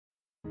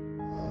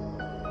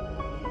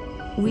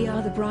We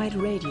Are the Bride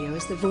Radio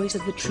is the voice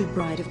of the true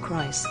bride of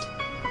Christ.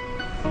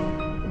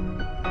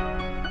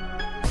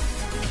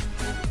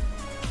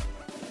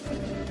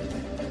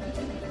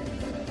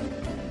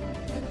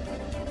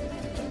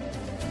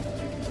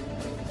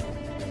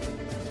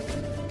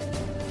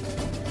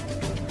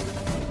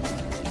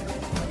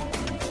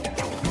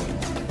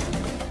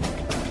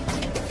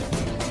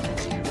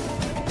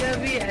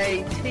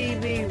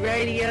 WATB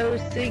Radio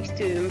seeks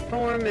to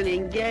inform and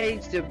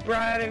engage the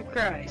bride of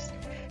Christ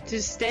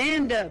to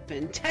stand up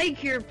and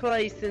take your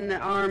place in the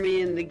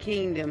army and the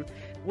kingdom.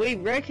 We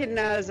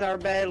recognize our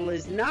battle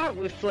is not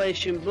with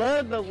flesh and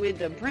blood, but with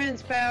the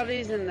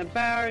principalities and the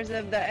powers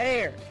of the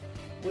air.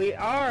 We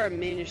are a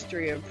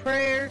ministry of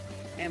prayer,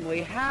 and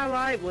we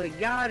highlight what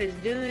God is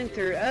doing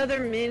through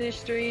other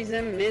ministries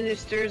and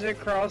ministers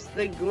across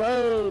the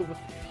globe.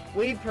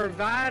 We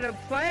provide a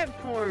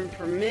platform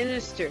for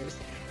ministers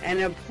and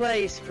a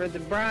place for the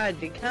bride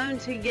to come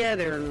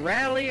together and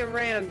rally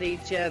around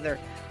each other,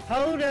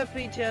 hold up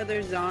each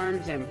other's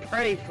arms, and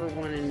pray for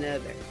one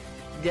another.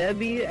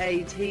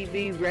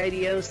 WATB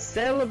Radio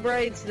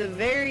celebrates the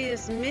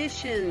various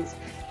missions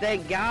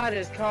that God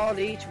has called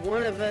each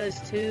one of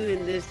us to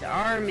in this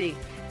army.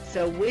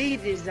 So we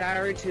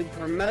desire to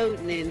promote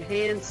and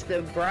enhance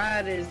the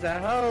bride as a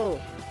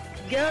whole.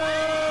 Go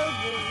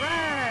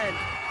bride!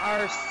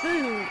 Our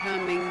soon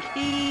coming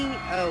King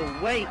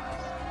awaits.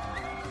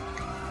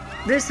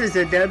 This is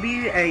a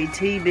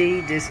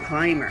WATB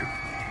disclaimer.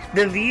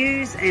 The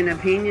views and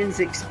opinions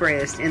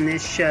expressed in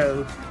this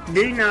show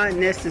do not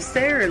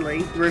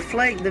necessarily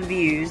reflect the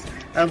views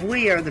of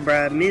We Are the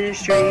Bride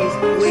Ministries,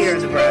 We Are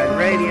the Bride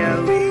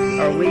Radio,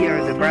 or We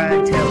Are the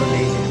Bride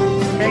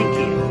Television. Thank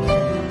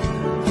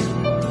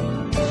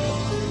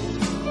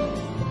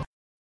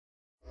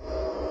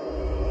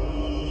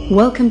you.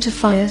 Welcome to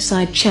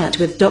Fireside Chat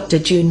with Dr.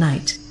 Jew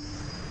Knight.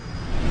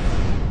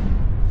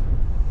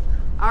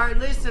 Alright,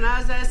 listen, I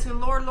was asking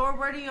Lord,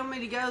 where do you want me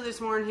to go this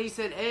morning? He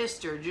said,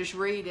 Esther, just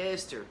read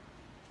Esther.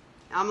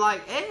 I'm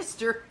like,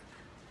 Esther?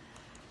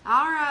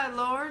 Alright,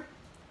 Lord.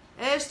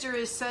 Esther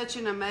is such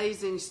an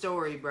amazing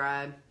story,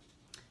 bride.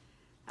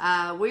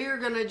 We are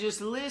going to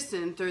just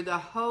listen through the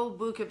whole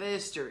book of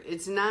Esther.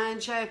 It's 9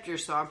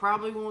 chapters, so I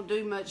probably won't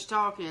do much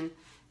talking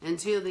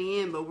until the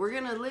end, but we're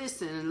going to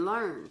listen and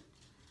learn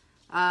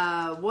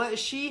what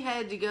she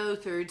had to go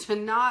through to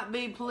not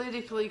be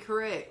politically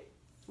correct.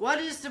 What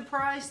is the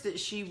price that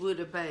she would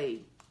have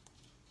paid?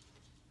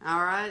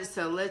 Alright,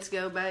 so let's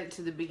go back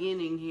to the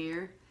beginning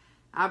here.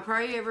 I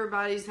pray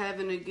everybody's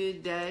having a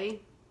good day.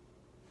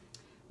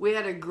 We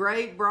had a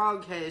great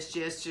broadcast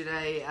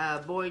yesterday,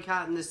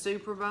 boycotting the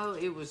Super Bowl.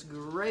 It was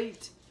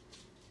great.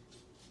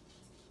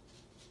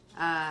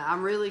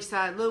 I'm really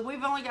excited. Look,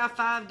 we've only got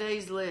 5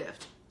 days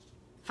left.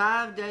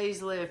 5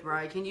 days left,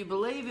 right? Can you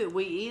believe it?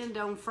 We end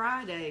on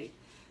Friday.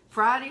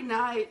 Friday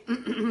night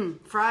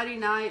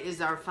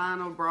is our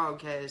final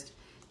broadcast.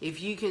 If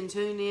you can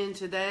tune in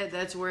to that,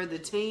 that's where the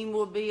team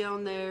will be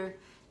on there,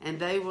 and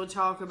they will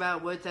talk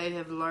about what they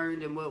have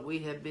learned and what we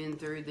have been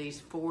through these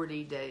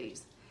 40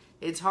 days.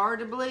 It's hard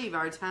to believe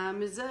our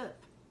time is up.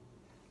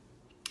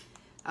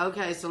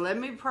 Okay, so let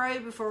me pray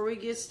before we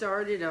get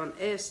started on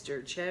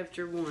Esther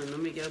chapter 1. Let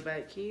me go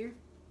back here.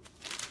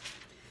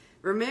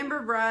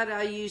 Remember, bride,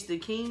 I used the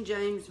King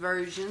James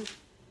Version.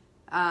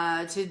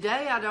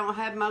 Today I don't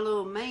have my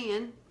little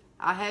man.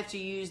 I have to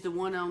use the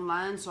one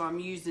online, so I'm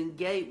using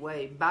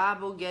Gateway,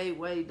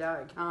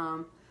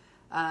 BibleGateway.com,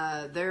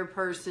 their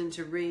person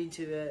to read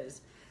to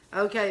us.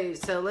 Okay,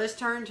 so let's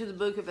turn to the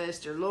book of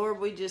Esther. Lord,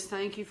 we just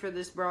thank you for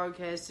this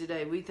broadcast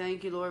today. We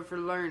thank you, Lord, for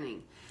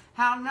learning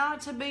how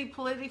not to be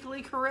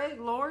politically correct,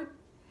 Lord.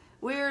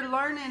 We're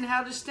learning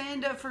how to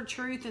stand up for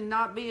truth and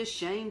not be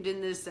ashamed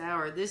in this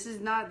hour. This is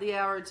not the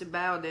hour to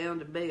bow down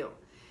to Baal.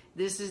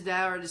 This is the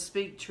hour to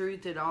speak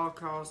truth at all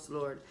costs,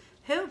 Lord.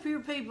 Help your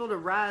people to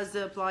rise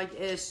up like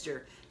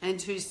Esther and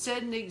to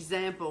set an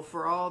example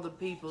for all the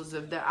peoples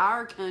of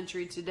our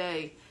country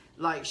today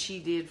like she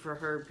did for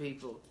her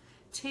people.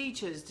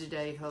 Teach us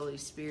today, Holy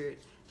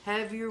Spirit.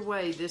 Have your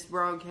way. This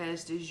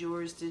broadcast is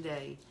yours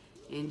today.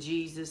 In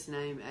Jesus'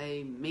 name,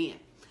 amen.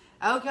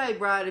 Okay,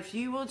 bride, if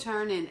you will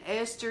turn in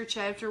Esther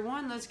chapter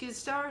 1, let's get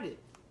started.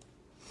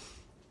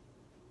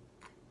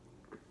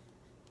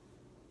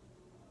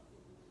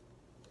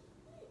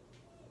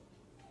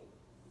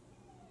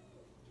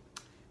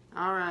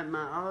 Alright,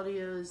 my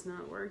audio is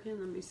not working.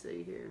 Let me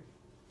see here.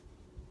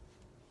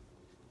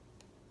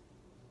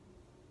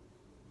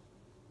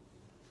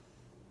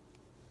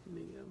 Let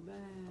me go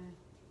back.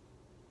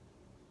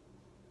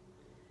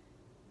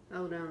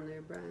 Hold on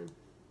there, Brian.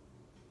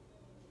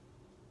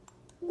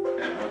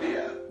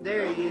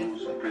 There he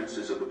is. And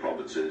princes of the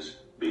provinces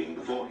being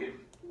before him.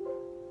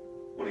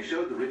 When he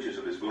showed the riches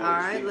of his glorious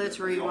Alright, let's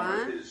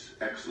rewind. His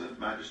excellent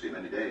majesty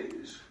many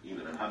days,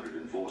 even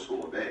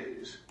 180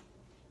 days.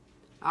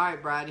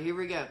 Alright, bride, here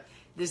we go.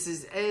 This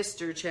is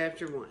Esther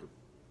chapter 1.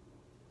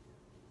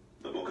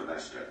 The book of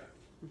Esther,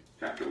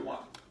 chapter 1.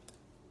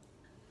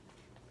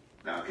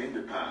 Now it came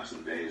to pass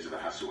in the days of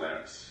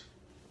Ahasuerus,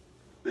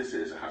 This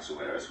is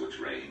Ahasuerus, which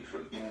reigned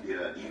from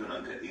India even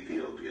unto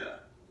Ethiopia,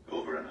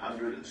 over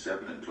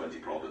 127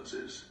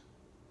 provinces.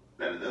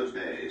 That in those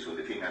days, when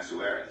the king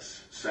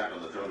Ahasuerus sat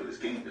on the throne of his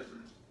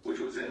kingdom, which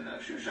was in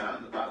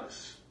Shushan the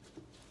palace,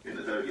 in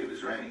the 3rd year of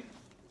his reign,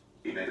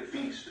 he made a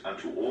feast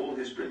unto all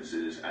his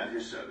princes and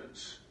his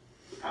servants,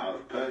 the power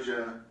of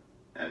Persia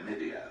and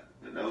Media,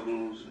 the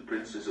nobles and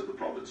princes of the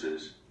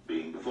provinces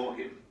being before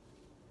him.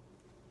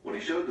 When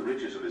he showed the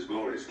riches of his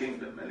glorious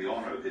kingdom and the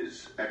honor of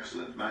his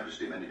excellent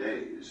majesty many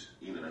days,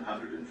 even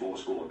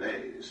 180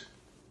 days,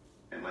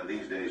 and when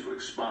these days were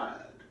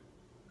expired,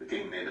 the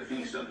king made a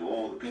feast unto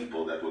all the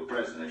people that were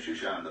present in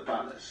Shushan the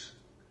palace,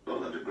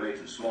 both unto great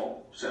and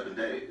small, 7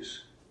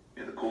 days,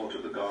 in the court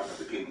of the garden of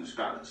the king's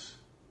palace,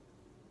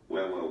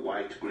 where were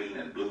white, green,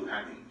 and blue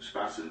hangings,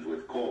 fastened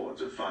with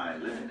cords of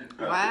fine linen and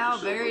purple. Wow,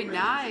 very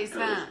nice,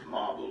 huh?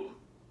 Marble.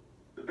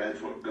 The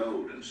beds were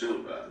gold and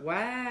silver.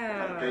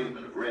 Wow. On a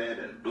pavement of red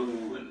and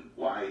blue and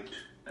white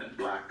and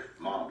black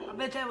marble. I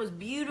bet that was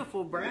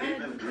beautiful, They gave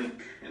Brad. them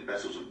drink in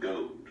vessels of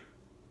gold,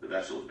 the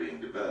vessels being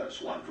diverse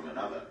one from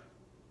another,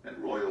 and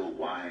royal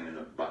wine in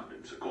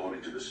abundance,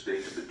 according to the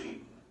state of the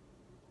king.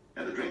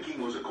 And the drinking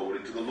was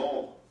according to the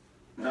law.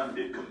 None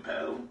did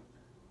compel,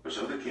 for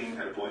so the king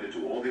had appointed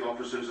to all the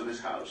officers of his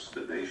house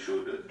that they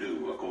should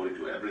do according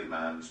to every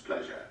man's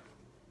pleasure.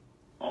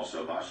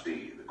 Also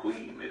Vashti, the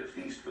queen, made a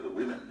feast for the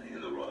women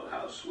in the royal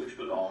house, which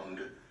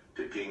belonged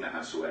to King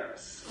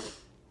Ahasuerus.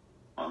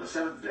 On the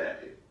 7th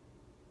day,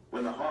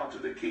 when the heart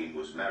of the king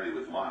was merry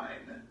with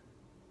wine,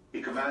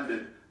 he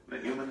commanded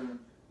Mehuman,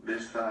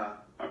 Biztha,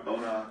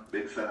 Arbona,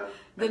 Bigtha,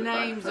 The and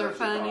names are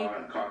funny.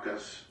 and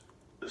Carcass,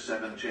 the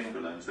 7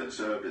 chamberlains that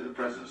served in the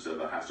presence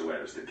of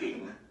Ahasuerus the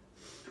king,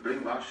 to bring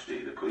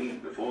Vashti the queen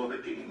before the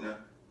king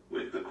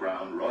with the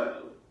crown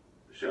royal,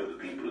 to show the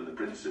people and the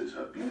princes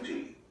her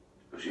beauty,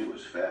 for she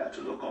was fair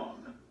to look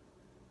on.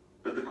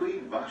 But the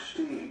queen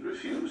Vashti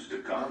refused to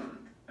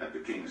come at the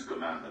king's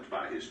commandment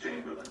by his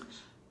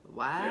chamberlains.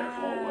 Wow.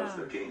 Therefore was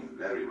the king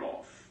very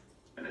wroth,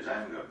 and his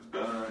anger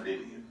burned in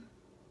him.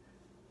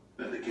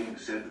 Then the king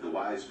said to the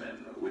wise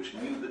men, which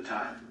knew the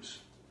times,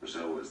 for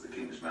so was the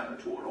king's manner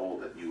toward all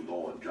that knew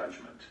law and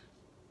judgment.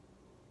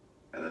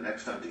 And the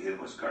next unto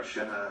him was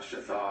Karshena,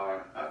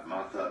 Shethar,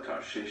 Admatha,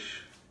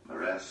 Tarshish,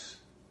 Meres,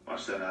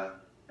 Marsena,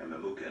 and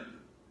Memucan,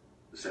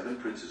 the 7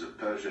 princes of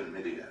Persia and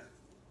Media,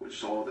 which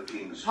saw the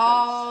king's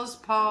Pause.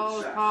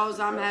 face.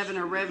 I'm having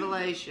a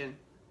revelation.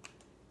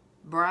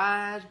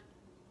 Bride,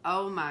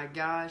 oh my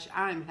gosh,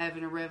 I'm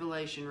having a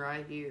revelation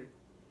right here.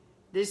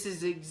 This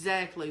is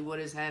exactly what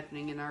is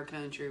happening in our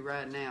country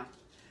right now.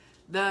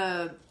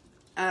 The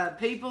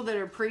people that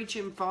are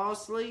preaching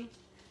falsely,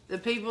 the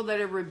people that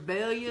are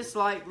rebellious,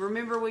 like,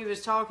 remember we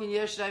was talking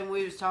yesterday when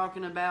we was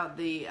talking about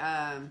the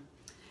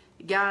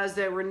guys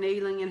that were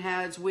kneeling and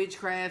how it's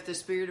witchcraft, the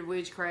spirit of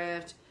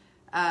witchcraft.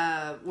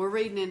 We're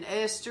reading in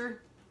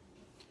Esther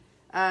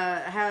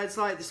how it's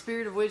like the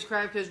spirit of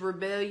witchcraft because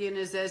rebellion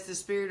is as the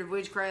spirit of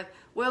witchcraft.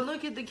 Well,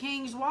 look at the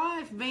king's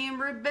wife being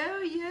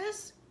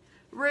rebellious,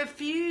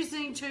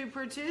 refusing to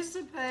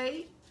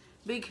participate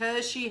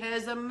because she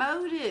has a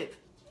motive.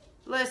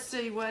 Let's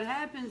see what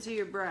happens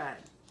here, bride.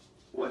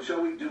 What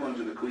shall we do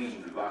unto the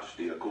queen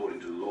Vashti according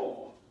to the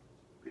law?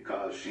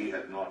 Because she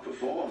had not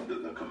performed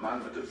the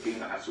commandment of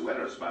King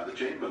Ahasuerus by the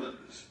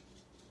chamberlains.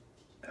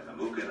 And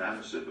Memucan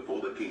answered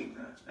before the king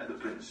and the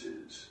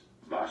princes,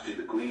 Vashti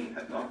the queen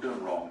had not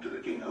done wrong to the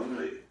king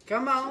only,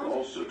 Come on. but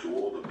also to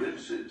all the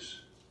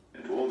princes,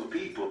 and to all the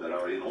people that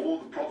are in all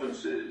the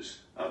provinces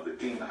of the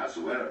king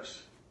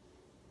Ahasuerus.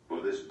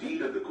 For this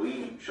deed of the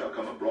queen shall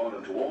come abroad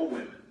unto all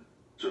women,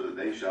 so that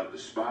they shall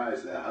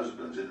despise their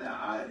husbands in their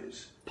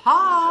eyes.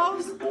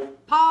 Pause.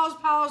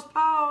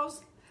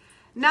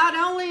 Not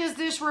only is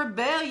this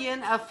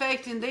rebellion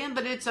affecting them,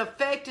 but it's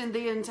affecting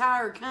the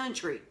entire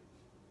country.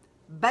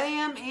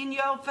 Bam, in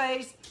your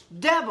face,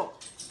 devil.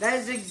 That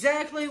is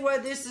exactly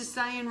what this is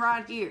saying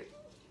right here.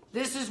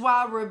 This is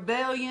why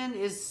rebellion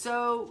is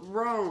so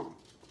wrong.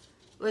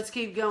 Let's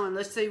keep going.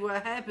 Let's see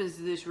what happens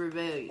to this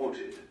rebellion.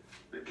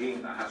 The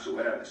king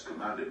Ahasuerus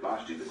commanded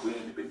Vashti the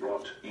queen to be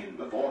brought in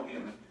before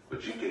him,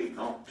 but she came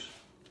not.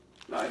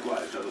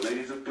 Likewise shall the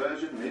ladies of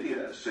Persia and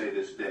Media say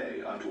this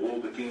day unto all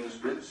the king's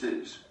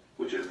princes,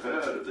 which have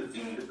heard of the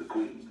deed of the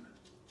queen.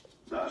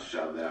 Thus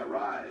shall there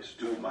arise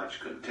too much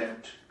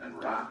contempt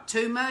and wrath.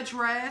 Too much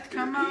wrath,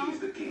 come If it please on.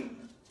 the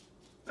king,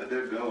 let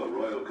there go a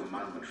royal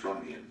commandment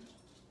from him.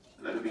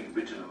 Let it be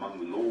written among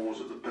the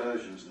laws of the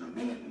Persians and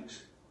the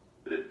Medes,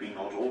 that it be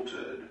not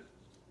altered.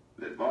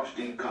 Let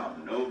Vashti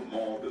come no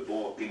more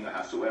before King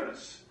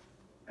Ahasuerus,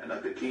 and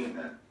let the king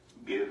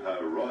give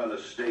her royal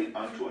estate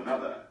unto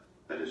another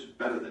that is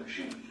better than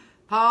she.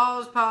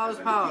 Pause.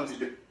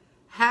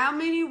 How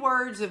many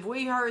words have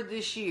we heard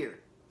this year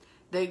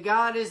that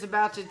God is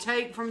about to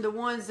take from the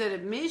ones that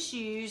have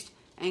misused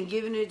and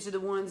giving it to the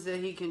ones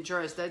that he can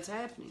trust? That's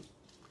happening.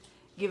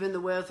 Giving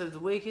the wealth of the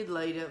wicked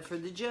laid up for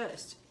the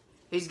just.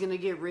 He's going to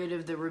get rid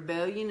of the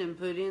rebellion and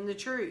put in the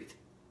truth.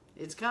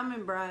 It's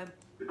coming, bride.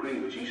 The decree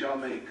which he shall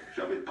make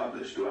shall be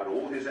published throughout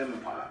all his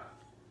empire,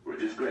 for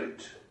it is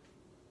great.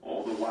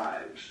 all the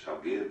wives shall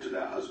give to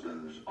their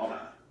husbands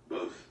honor,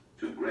 both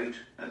to great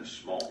and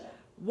small.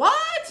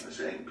 What? And the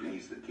saying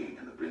pleased the king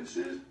and the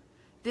princes.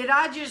 Did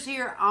I just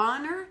hear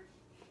honor?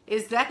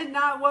 Is that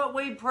not what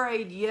we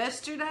prayed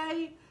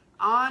yesterday?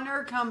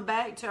 Honor come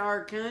back to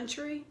our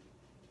country?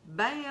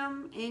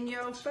 Bam, in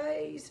your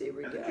face. Here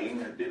we And go. the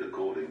king did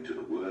according to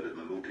the word of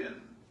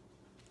Memucan.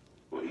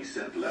 For he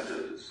sent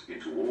letters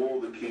into all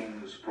the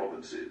king's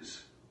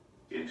provinces,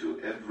 into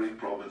every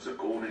province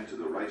according to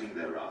the writing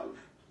thereof,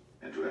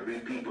 and to every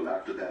people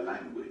after their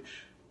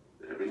language,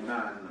 that every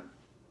man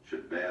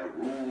should bear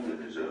rule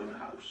in his own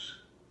house,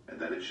 and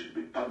that it should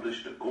be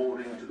published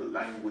according to the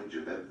language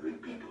of every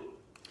people.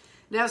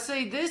 Now,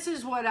 see, this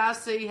is what I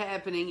see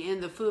happening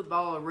in the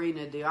football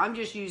arena deal. I'm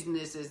just using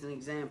this as an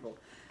example.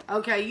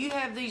 Okay, you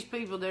have these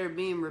people that are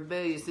being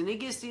rebellious, and it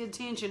gets the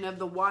attention of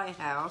the White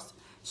House.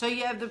 So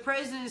you have the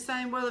president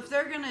saying, well, if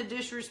they're going to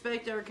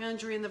disrespect our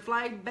country and the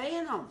flag,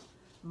 ban them,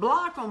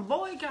 block them,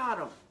 boycott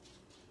them.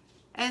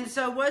 And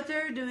so what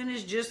they're doing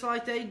is just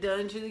like they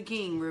done to the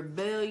king,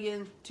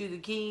 rebellion to the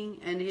king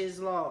and his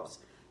laws.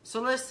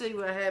 So let's see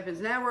what happens.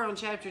 Now we're on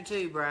chapter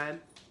 2, Bride.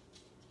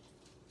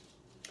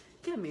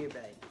 Come here,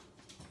 babe.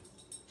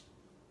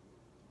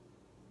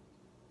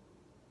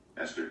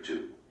 Esther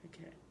 2.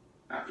 Okay.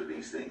 After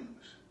these things,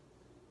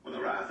 when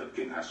the wrath of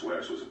King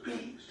Ahasuerus was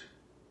appeased,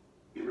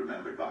 he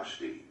remembered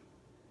Vashti,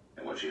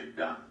 and what she had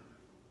done,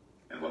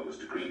 and what was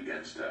decreed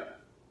against her.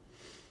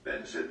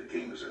 Then said the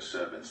king's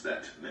servants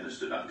that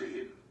ministered unto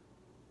him,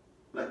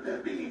 Let there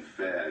be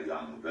fair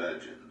young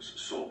virgins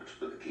sought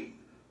for the king.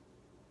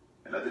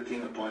 And let the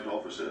king appoint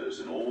officers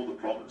in all the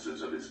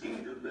provinces of his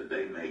kingdom, that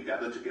they may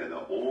gather together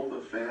all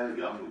the fair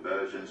young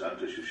virgins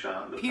unto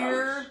Shushan the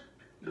Pure, palace,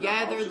 to the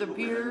gather house of the the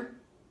pure. women,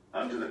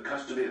 unto the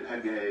custody of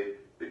Headway,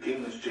 the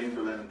king's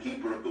chamberlain,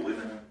 keeper of the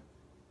women,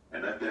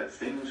 and let their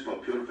things for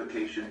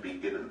purification be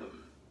given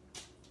them.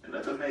 And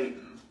let the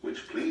maiden,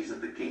 which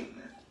pleaseth the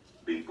king,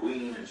 be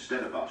queen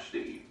instead of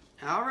Vashti.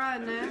 All right,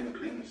 And the now. king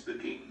pleased the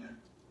king,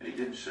 and he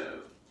did so.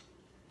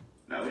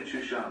 Now in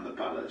Shushan the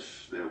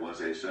palace there was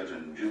a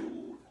certain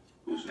Jew,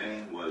 whose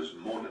name was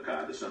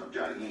Mordecai, the son of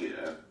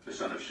Jair, the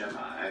son of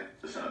Shemai,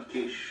 the son of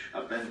Kish,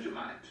 a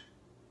Benjamite,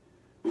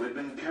 who had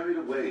been carried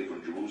away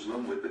from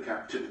Jerusalem with the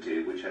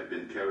captivity which had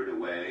been carried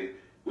away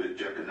with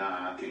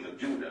Jeconiah king of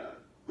Judah,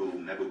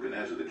 whom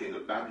Nebuchadnezzar the king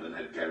of Babylon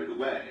had carried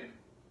away.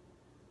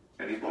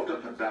 And he brought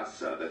up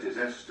Hadassah, that is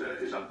Esther,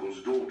 his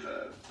uncle's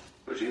daughter,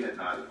 for she had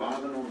neither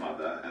father nor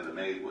mother, and the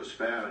maid was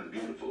fair and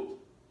beautiful,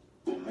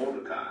 whom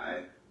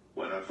Mordecai,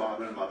 when her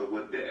father and mother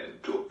were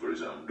dead, took for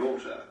his own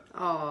daughter.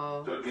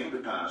 Oh. So it came to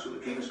pass, when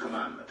the king's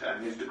commandment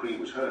and his decree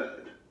was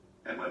heard,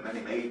 and when many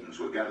maidens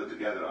were gathered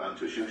together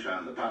unto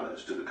Shushan the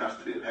palace to the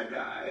custody of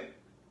Hegai,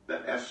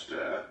 that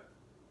Esther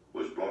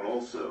was brought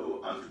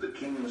also unto the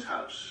king's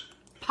house.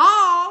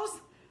 Pause.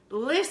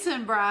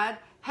 Listen, bride.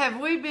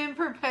 Have we been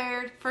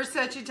prepared for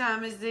such a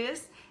time as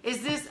this?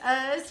 Is this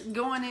us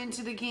going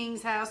into the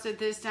king's house at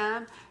this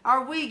time?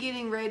 Are we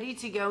getting ready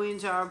to go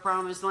into our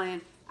promised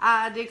land?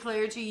 I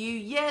declare to you,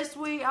 yes,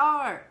 we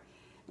are.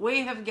 We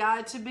have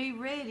got to be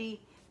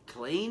ready,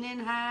 cleaning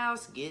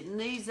house, getting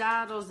these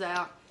idols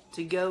out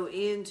to go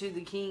into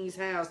the king's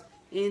house,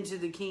 into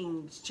the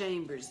king's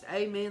chambers.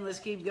 Amen. Let's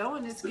keep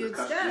going. It's good To the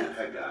custody stuff.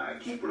 of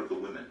Hegai, keeper of the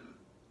women.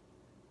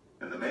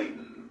 And the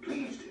maiden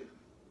pleased him,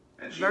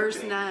 and she Verse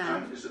obtained 9.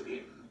 kindness of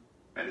him.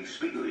 And he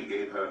speedily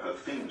gave her her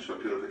things for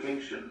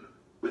purification,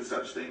 with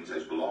such things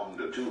as belonged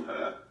to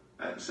her,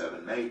 and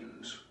 7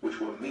 maidens, which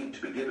were meet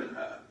to be given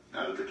her,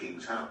 out of the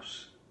king's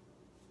house.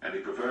 And he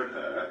preferred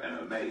her and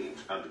her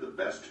maids unto the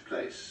best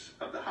place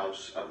of the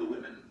house of the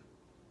women.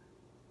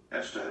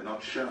 Esther had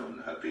not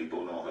shown her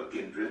people nor her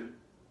kindred,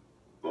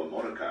 for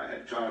Mordecai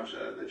had charged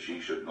her that she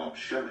should not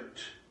show it.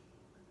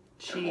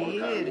 She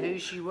hid who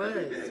she was.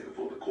 Every day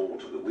before the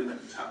court of the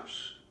women's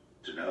house,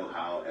 to know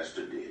how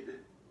Esther did,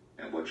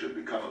 and what should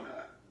become of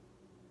her.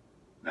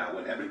 Now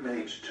when every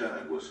maid's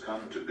turn was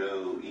come to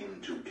go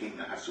into King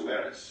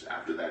Ahasuerus,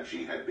 after that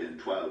she had been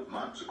 12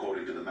 months,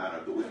 according to the manner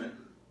of the women,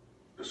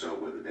 for so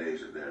were the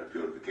days of their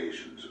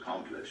purifications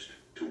accomplished,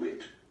 to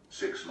wit,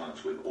 6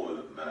 months with oil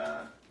of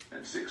myrrh,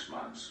 and 6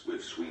 months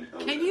with sweet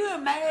odor. Can you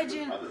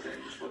imagine and with other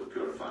things for the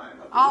purifying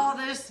of the all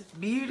women? this Then thus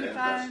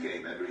beautifying?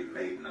 came every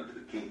maiden unto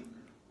the king.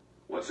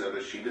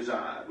 Whatsoever she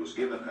desired was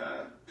given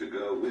her to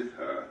go with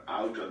her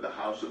out of the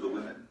house of the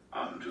women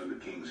unto the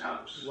king's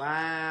house.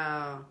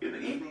 Wow. In the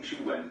evening she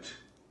went,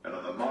 and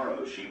on the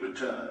morrow she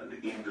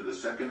returned into the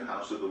second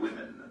house of the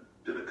women,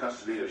 to the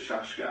custody of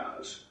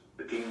Shashgaz,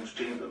 the king's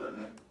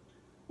chamberlain,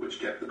 which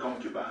kept the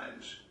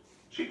concubines.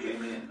 She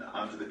came in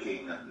unto the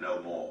king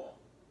no more,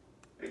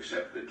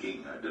 except the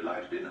king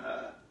delighted in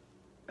her,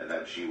 and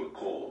that she were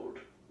called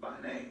by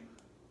name.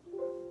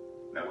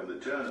 Now when the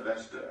turn of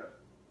Esther,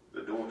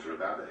 the daughter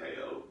of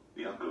Abihail,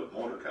 the uncle of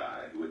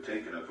Mordecai, who had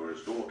taken her for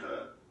his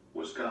daughter,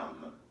 was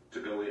come to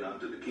go in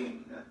unto the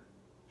king,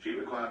 she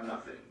required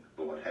nothing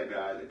but what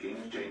Hegai, the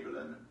king's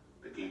chamberlain,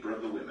 the keeper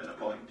of the women,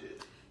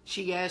 appointed.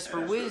 She asked for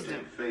And Esther wisdom.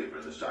 obtained favor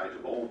in the sight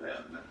of all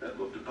them that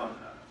looked upon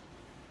her.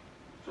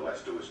 So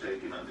Esther was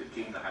taken unto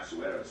King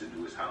Ahasuerus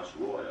into his house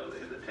royal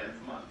in the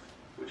 10th month,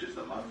 which is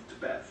the month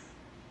Tebeth,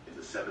 in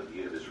the 7th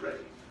year of his reign.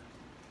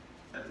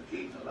 And the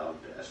king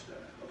loved Esther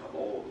above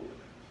all the women,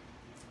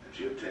 and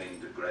she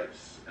obtained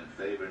grace and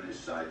favor in his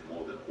sight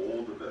more than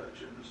all the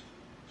virgins,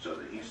 so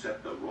that he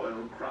set the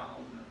royal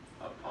crown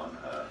upon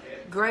her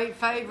head. Great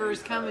favor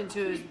is coming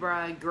to his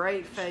bride.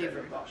 Great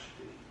favor.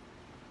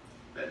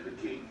 Then the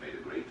king made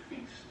a great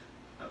feast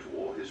unto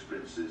all his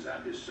princes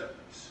and his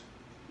servants,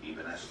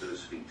 even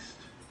Esther's feast.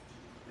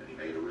 And he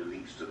made a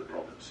release to the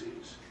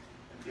provinces,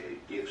 and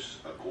gave gifts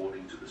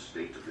according to the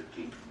state of the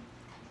king.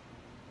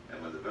 And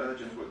when the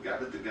virgins were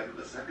gathered together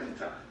the second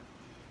time,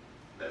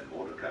 then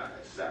Mordecai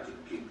sat in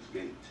the king's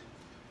gate.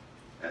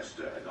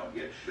 Esther had not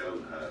yet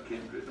shown her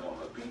kindred nor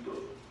her people,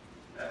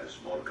 as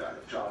Mordecai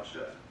had charged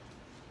her.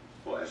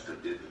 For Esther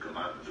did the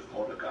commandment of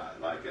Mordecai,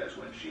 like as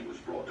when she was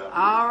brought up.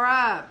 All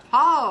right,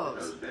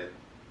 pause.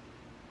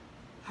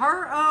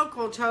 Her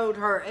uncle told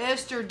her,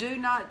 Esther, do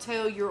not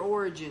tell your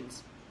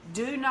origins.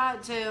 Do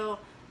not tell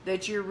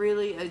that you're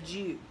really a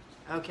Jew.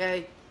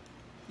 Okay?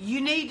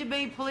 You need to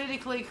be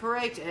politically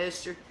correct,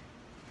 Esther.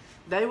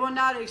 They will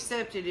not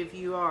accept it if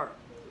you are.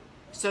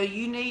 So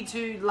you need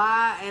to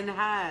lie and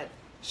hide.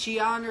 She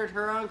honored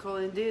her uncle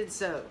and did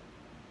so.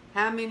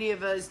 How many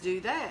of us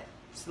do that?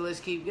 So let's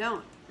keep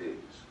going.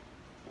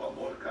 While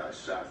Mordecai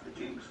sat at the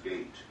king's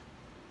gate,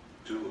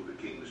 two of the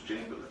king's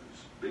chamberlains,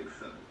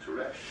 Bigthan and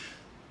Teresh,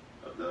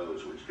 of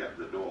those which kept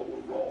the door,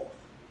 were wroth,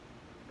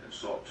 and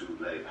sought to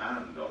lay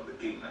hand on the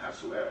king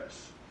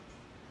Ahasuerus.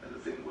 And the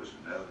thing was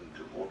known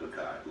to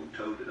Mordecai, who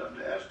told it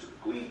unto Esther the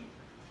queen.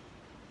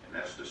 And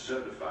Esther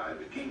certified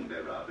the king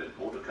thereof in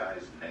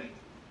Mordecai's name.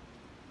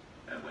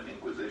 And when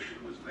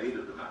inquisition was made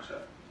of the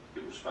matter,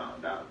 it was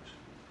found out.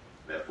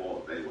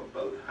 Therefore they were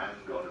both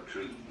hanged on a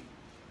tree,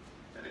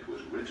 and it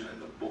was written in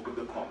the book of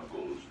the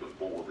Chronicles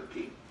before the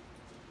king.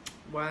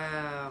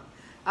 Wow.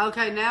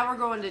 Okay, now we're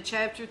going to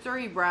chapter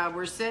 3, bride.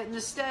 We're setting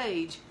the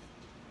stage.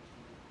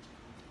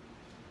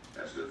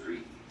 Esther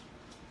 3.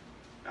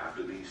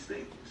 After these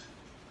things,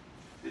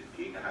 did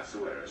King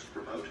Ahasuerus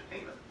promote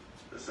Haman,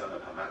 the son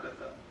of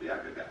Hammedatha, the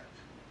Agagite,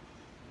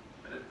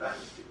 and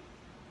advanced him,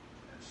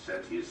 and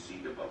set his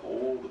seat above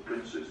all the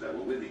princes that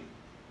were with him.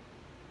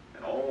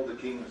 And all the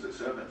king's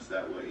servants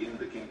that were in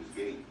the king's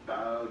gate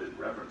bowed and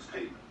reverenced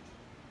Haman.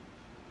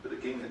 For the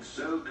king had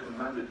so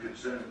commanded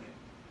concerning him.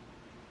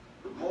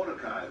 But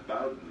Mordecai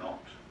bowed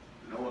not,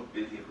 nor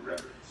did him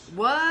reverence.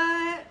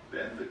 What?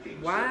 Then the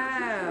king's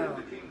servants at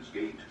the king's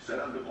gate said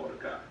unto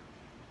Mordecai,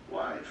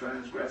 Why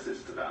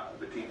transgressest thou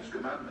the king's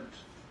commandment?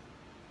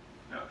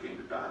 Now it came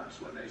to pass,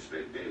 when they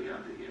spake daily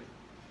unto him,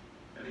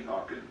 and he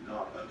hearkened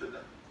not unto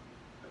them,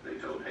 that they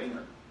told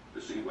Haman,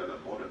 to see whether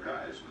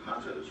Mordecai's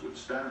matters would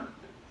stand.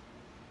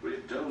 For he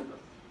had told them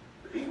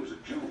that he was a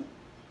Jew.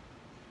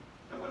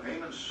 And when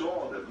Haman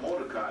saw that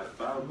Mordecai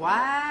bowed not,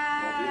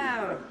 nor did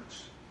him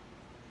reverence,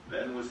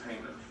 then was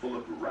Haman full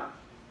of wrath,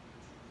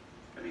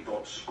 and he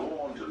thought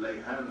scorn to lay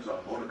hands on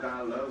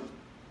Mordecai alone,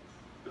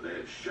 for they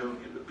had shown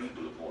him the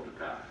people of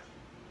Mordecai.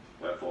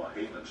 Wherefore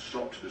Haman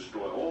sought to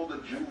destroy all the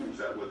Jews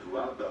that were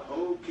throughout the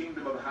whole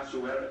kingdom of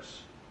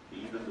Ahasuerus,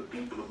 even the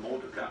people of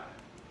Mordecai.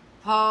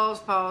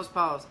 Pause.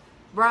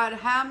 Bride,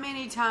 how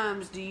many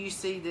times do you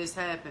see this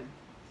happen?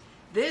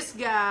 This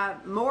guy,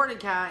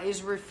 Mordecai,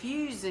 is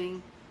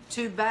refusing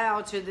to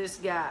bow to this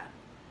guy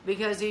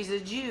because he's a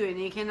Jew and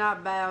he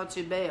cannot bow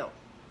to Baal.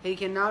 He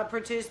cannot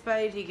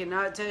participate. He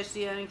cannot touch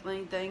the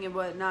unclean thing and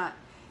whatnot.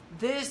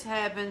 This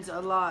happens a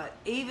lot,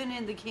 even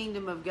in the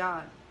kingdom of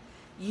God.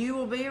 You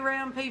will be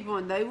around people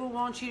and they will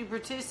want you to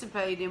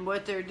participate in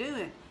what they're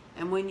doing.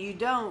 And when you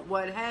don't,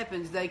 what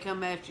happens? They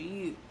come after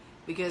you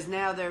because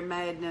now they're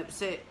mad and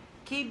upset.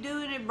 Keep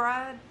doing it,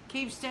 bride.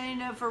 Keep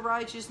standing up for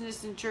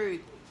righteousness and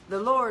truth. The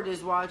Lord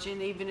is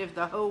watching, even if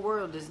the whole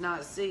world does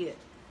not see it.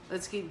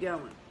 Let's keep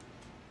going.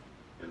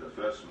 In the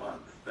first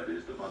month, that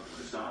is the month of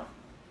Nisan,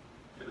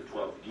 in the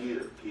 12th year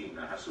of King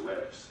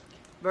Ahasuerus,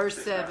 verse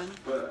 7.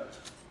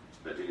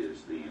 That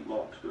is the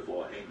lot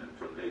before Haman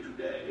from day to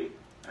day,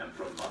 and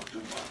from month to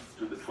month,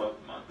 to the 12th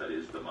month, that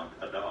is the month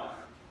Adar.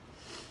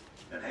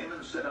 And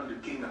Haman said unto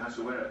King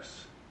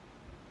Ahasuerus,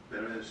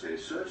 There is a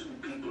certain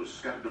people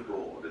scattered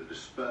abroad and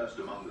dispersed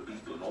among the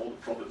people in all the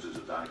provinces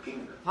of thy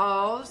kingdom.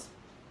 Pause.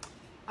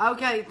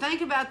 Okay,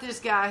 think about this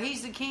guy.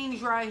 He's the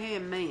king's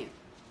right-hand man.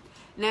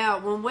 Now,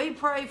 when we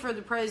pray for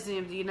the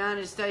President of the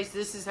United States,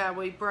 this is how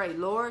we pray.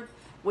 Lord,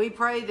 we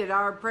pray that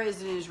our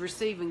President is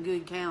receiving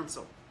good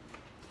counsel.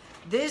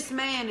 This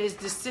man is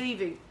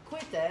deceiving.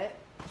 Quit that.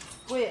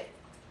 Quit.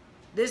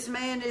 This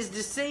man is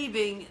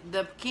deceiving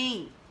the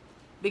king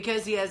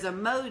because he has a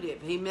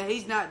motive.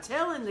 He's not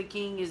telling the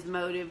king his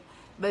motive,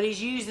 but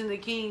he's using the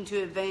king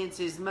to advance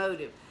his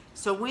motive.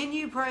 So when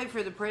you pray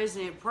for the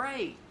president,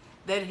 pray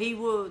that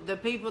the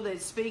people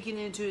that's speaking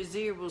into his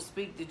ear will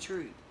speak the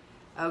truth.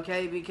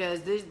 Okay,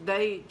 because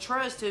they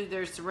trust who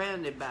they're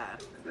surrounded by.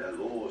 And their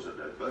laws are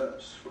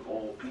diverse from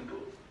all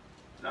people,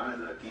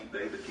 neither keep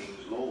they the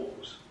king's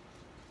laws.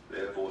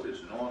 Therefore it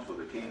is not for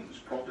the king's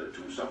profit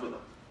to suffer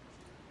them.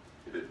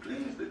 If it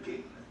please the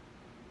king,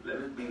 let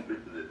it be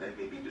written that they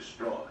may be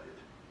destroyed.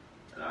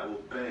 And I will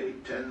pay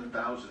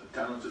 10,000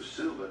 talents of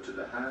silver to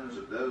the hands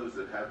of those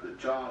that have the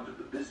charge of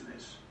the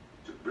business,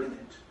 to bring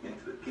it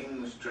into the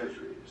king's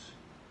treasuries.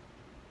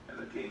 And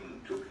the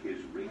king took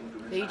his ring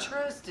from his hand,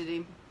 trusted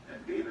him,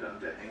 and gave it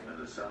unto Haman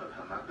the son of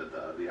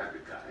Hammedatha the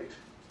Agagite,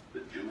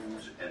 the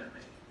Jews'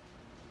 enemy.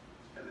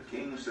 And the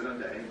king said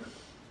unto Haman,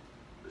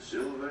 The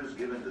silver is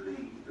given to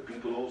thee, the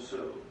people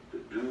also,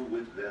 to do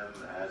with them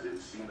as it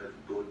seemeth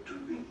good to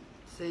thee.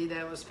 See,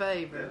 that was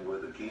favor. Then were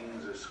the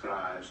king's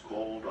scribes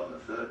called on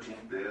the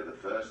 13th day of the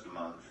first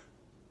month,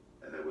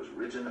 and there was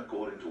written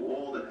according to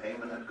all that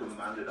Haman had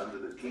commanded unto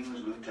the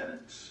king's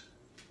lieutenants,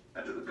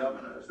 and to the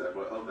governors that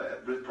were over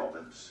every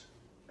province,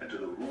 and to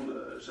the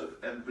rulers of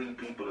every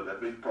people of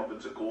every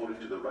province according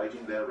to the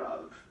writing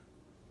thereof,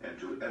 and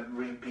to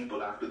every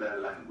people after their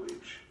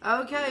language.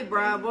 Okay,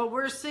 Bride, what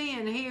we're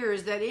seeing here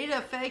is that it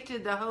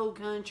affected the whole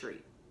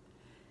country.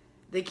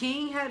 The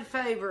king had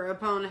favor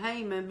upon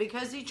Haman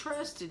because he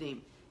trusted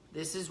him.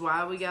 This is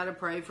why we got to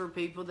pray for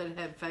people that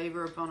have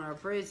favor upon our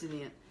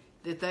president,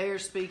 that they are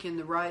speaking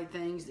the right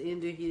things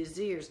into his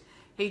ears.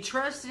 He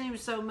trusted him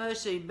so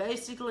much that he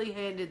basically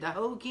handed the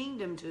whole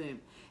kingdom to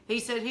him. He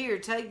said, here,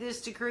 take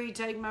this decree,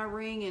 take my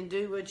ring, and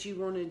do what you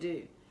want to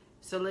do.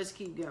 So let's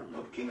keep going.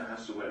 Of King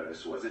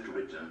Ahasuerus was it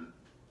written,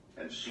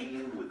 and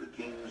sealed with the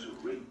king's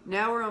ring.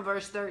 Now we're on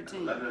verse 13.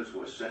 And letters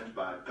were sent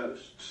by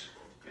posts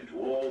into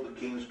all the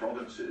king's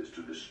provinces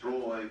to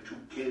destroy, to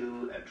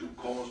kill, and to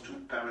cause to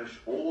perish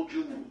all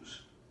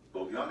Jews,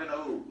 both young and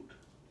old,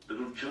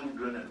 little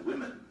children and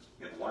women,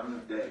 in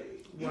one day,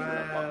 even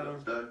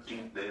upon the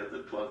 13th day of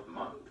the 12th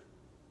month,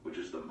 which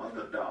is the month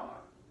of Dar,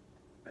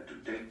 and to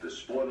take the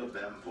spoil of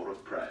them for a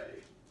prey.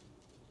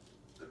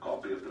 The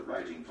copy of the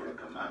writing for a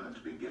commandment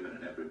to be given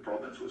in every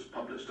province was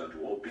published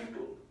unto all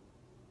people,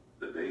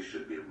 that they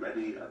should be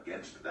ready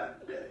against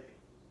that day.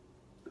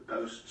 The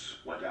posts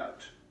went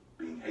out,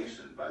 being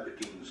hastened by the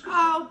king's command.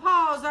 Oh,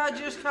 pause. I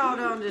just caught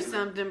on to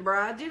something,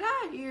 Bride. Did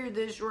I hear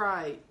this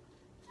right?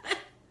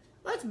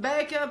 Let's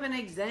back up and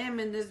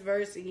examine this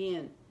verse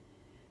again.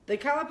 The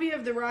copy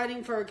of the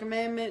writing for a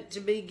commandment to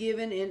be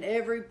given in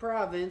every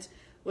province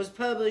was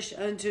published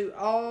unto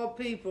all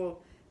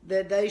people,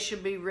 that they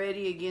should be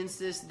ready against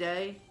this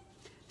day.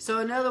 So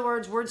in other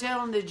words, we're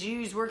telling the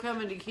Jews, we're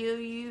coming to kill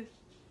you.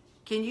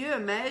 Can you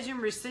imagine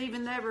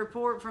receiving that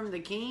report from the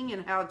king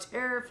and how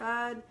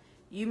terrified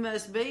you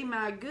must be?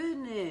 My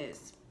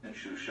goodness. In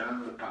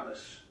Shushan the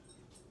palace,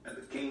 and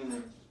the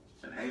king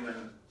and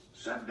Haman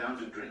sat down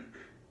to drink.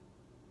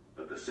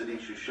 But the city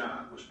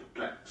Shushan was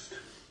perplexed.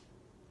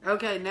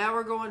 Okay, now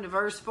we're going to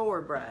verse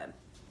 4, Brad.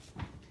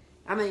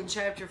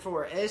 Chapter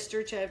 4.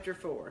 Esther chapter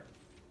 4.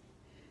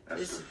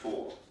 Esther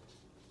 4.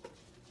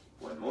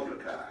 When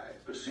Mordecai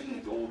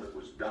perceived all that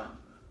was done,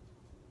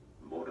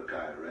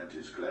 Mordecai rent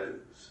his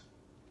clothes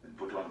and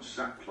put on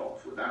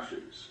sackcloth with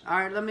ashes. All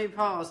right, let me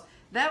pause.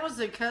 That was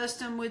a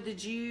custom with the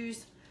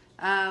Jews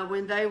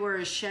when they were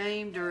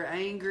ashamed or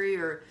angry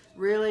or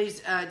really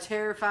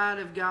terrified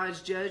of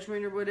God's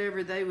judgment or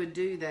whatever. They would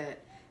do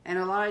that. And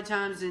a lot of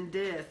times in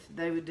death,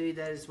 they would do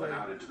that as well.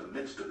 Went out into the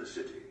midst of the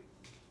city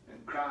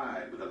and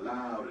cried with a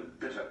loud and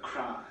bitter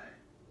cry,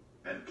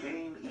 and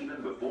came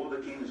even before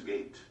the king's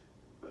gate,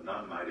 but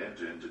none might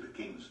enter into the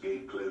king's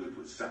gate clothed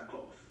with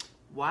sackcloth.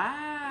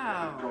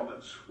 Wow. In every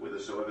province,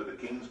 whithersoever the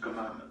king's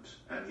commandment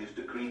and his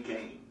decree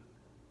came,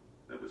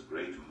 there was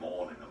great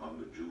mourning among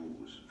the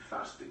Jews, and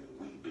fasting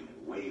and weeping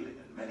and wailing,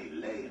 and many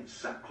lay in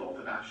sackcloth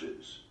and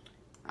ashes.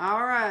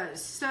 All right,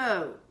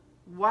 so,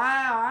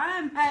 wow,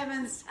 I'm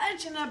having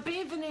such an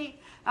epiphany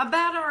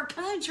about our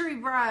country,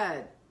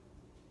 Bride.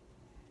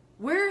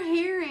 We're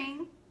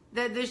hearing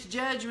that this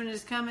judgment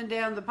is coming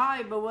down the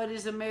pipe, but what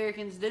is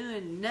Americans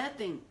doing?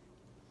 Nothing.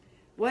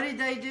 What did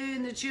they do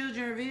in the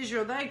children of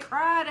Israel? They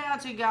cried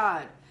out to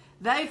God.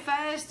 They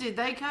fasted.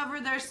 They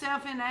covered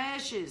themselves in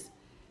ashes.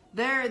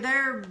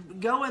 They're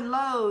going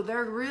low.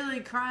 They're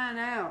really crying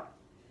out,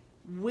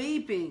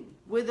 weeping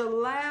with a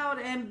loud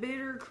and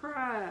bitter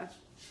cry.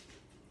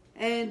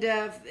 And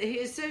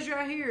it says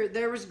right here,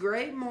 there was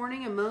great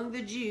mourning among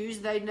the Jews.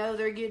 They know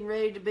they're getting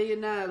ready to be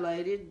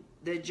annihilated.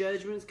 The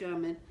judgment's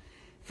coming.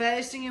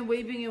 Fasting and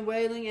weeping and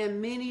wailing,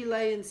 and many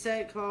lay in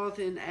sackcloth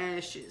and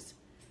ashes.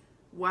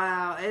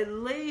 Wow, at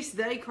least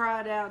they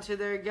cried out to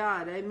their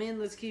God. Amen.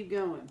 Let's keep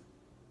going.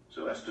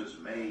 So Esther's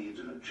maids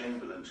and her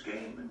chamberlains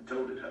came and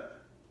told it her.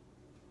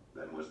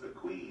 Then was the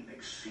queen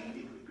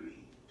exceedingly grieved.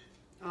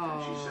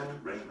 And she sent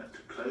raiment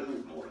to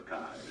clothe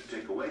Mordecai, and to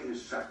take away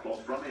his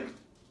sackcloth from him.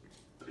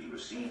 But he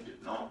received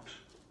it not.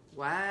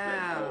 Wow.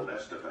 Then called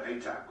Esther for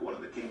Hatak, one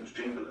of the king's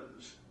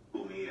chamberlains,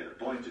 whom he had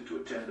appointed to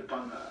attend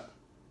upon her,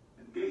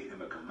 and gave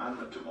him a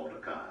commandment to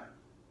Mordecai,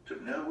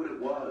 to know what it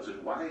was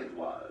and why it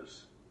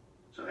was.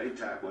 So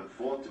Hatak went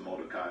forth to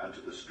Mordecai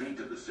unto the street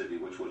of the city,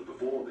 which was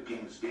before the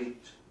king's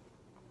gate.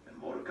 And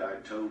Mordecai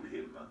told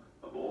him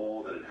of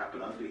all that had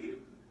happened unto him,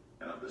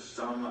 and of the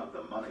sum of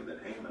the money that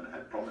Haman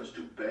had promised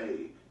to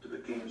pay to the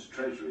king's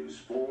treasuries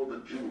for the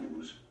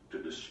Jews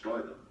to destroy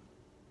them.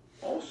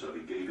 Also he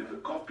gave him the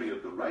copy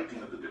of the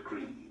writing of the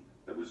decree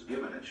that was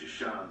given at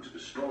Shushan to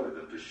destroy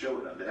them, to show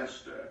it unto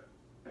Esther,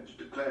 and to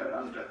declare it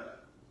unto her,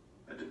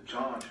 and to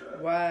charge her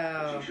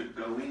that she should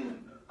go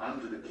in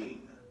unto the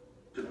king,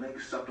 to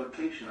make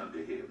supplication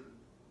unto him,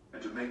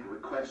 and to make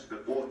request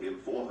before him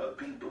for her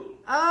people.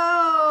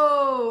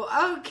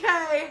 Oh,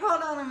 okay.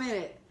 Hold on a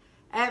minute.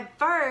 At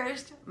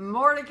first,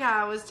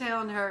 Mordecai was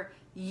telling her,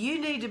 you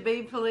need to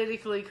be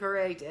politically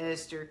correct,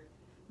 Esther.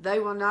 They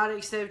will not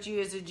accept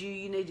you as a Jew.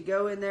 You need to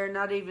go in there and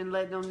not even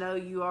let them know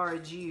you are a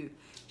Jew.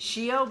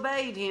 She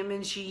obeyed him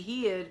and she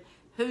hid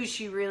who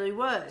she really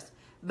was.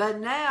 But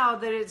now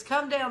that it's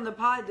come down the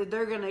pipe that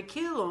they're going to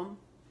kill them,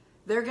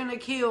 they're going to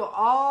kill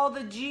all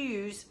the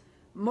Jews.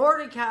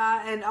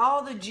 Mordecai and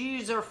all the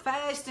Jews are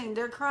fasting.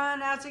 They're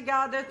crying out to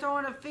God. They're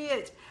throwing a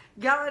fit.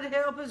 God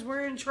help us.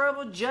 We're in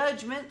trouble.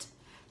 Judgment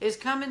is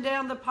coming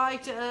down the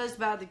pike to us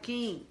by the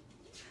king.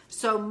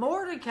 So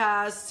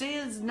Mordecai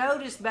sends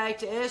notice back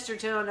to Esther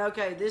telling,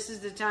 okay, this is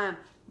the time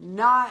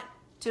not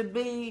to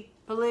be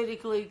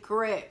politically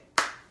correct.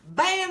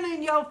 Bam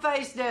in your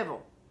face,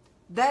 devil.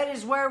 That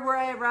is where we're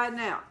at right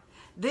now.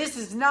 This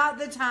is not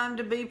the time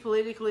to be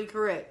politically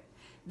correct.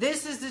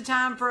 This is the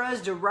time for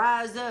us to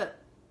rise up.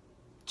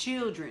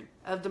 Children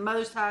of the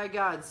Most High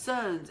God,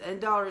 sons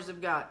and daughters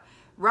of God,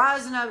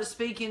 rising up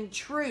speaking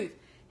truth.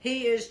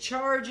 He is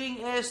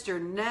charging Esther.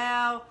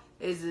 Now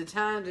is the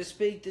time to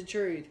speak the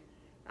truth.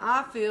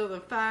 I feel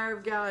the fire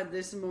of God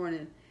this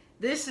morning.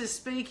 This is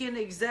speaking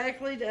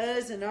exactly to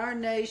us in our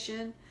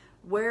nation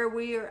where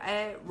we are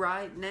at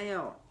right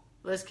now.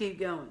 Let's keep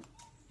going.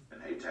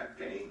 And Hatak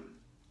came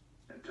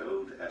and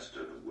told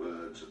Esther the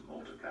words of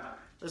Mordecai.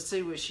 Let's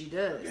see what she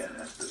does. Again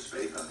Esther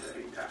spake unto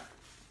Hatak,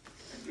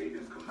 and gave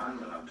him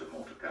commandment unto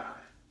Mordecai.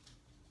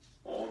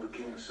 All the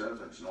king's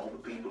servants and all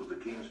the people of the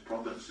king's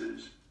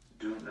provinces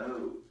do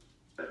know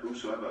that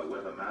whosoever,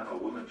 whether man or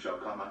woman, shall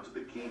come unto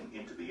the king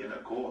into the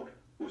inner court,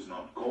 who is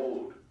not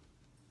called,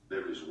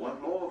 there is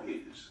one law of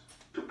his,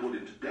 to put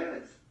him to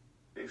death,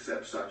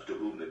 except such to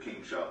whom the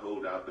king shall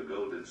hold out the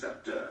golden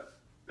scepter,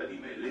 that he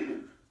may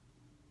live.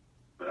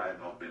 But I have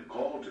not been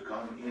called to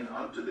come in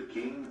unto the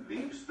king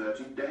these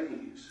 30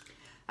 days.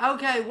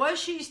 Okay, what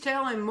she's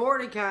telling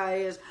Mordecai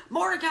is,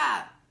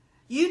 Mordecai,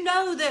 you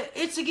know that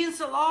it's against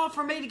the law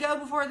for me to go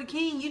before the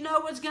king. You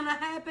know what's going to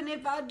happen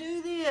if I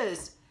do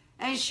this.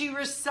 And she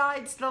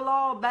recites the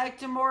law back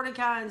to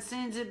Mordecai and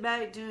sends it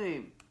back to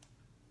him.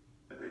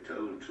 And they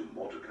told to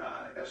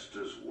Mordecai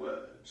Esther's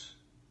words.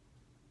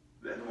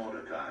 Then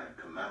Mordecai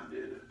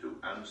commanded to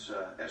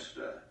answer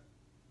Esther,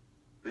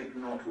 think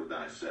not with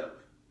thyself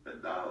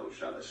that thou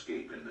shalt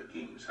escape in the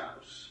king's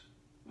house,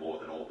 more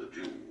than all the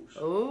Jews.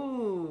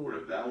 Oh. For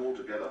if thou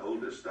altogether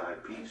holdest thy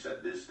peace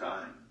at this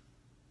time,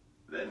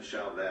 then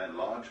shall their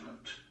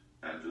enlargement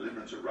and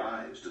deliverance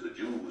arise to the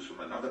Jews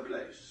from another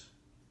place.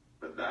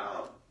 But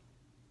thou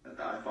and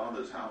thy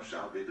father's house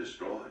shall be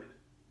destroyed.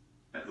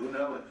 And who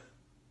knoweth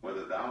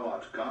whether thou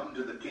art come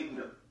to the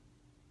kingdom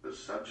for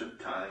such a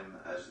time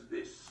as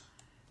this?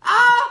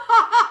 Oh!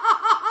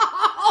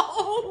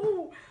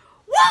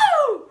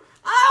 Woo!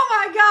 Oh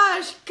my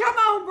gosh! Come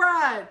on,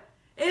 bride!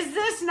 Is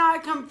this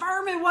not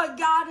confirming what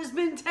God has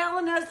been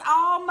telling us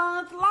all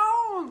month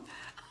long?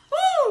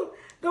 Woo!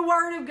 The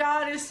Word of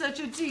God is such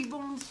a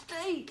T-bone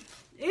steak.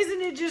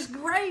 Isn't it just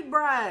great,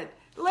 bride?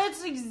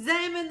 Let's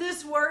examine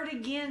this Word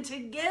again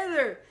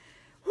together.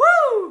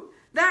 Woo!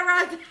 That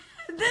right there,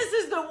 this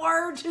is the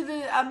word to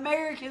the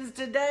Americans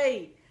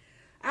today.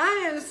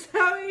 I am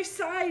so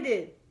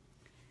excited.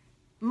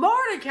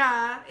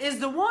 Mordecai is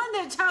the one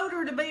that told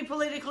her to be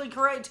politically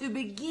correct to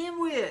begin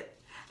with.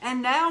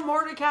 And now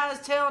Mordecai is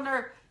telling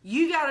her,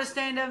 you got to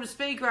stand up and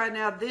speak right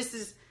now.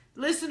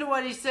 Listen to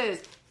what he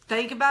says.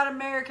 Think about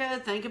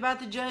America. Think about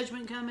the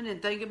judgment coming.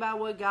 And think about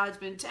what God's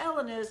been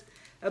telling us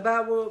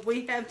about what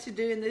we have to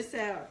do in this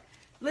hour.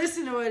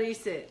 Listen to what he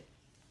said.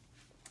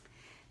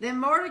 Then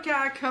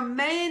Mordecai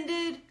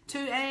commanded to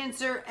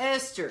answer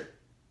Esther.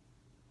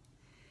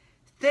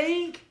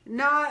 Think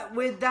not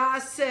with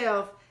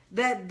thyself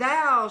that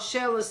thou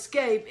shalt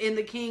escape in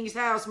the king's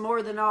house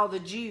more than all the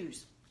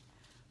Jews.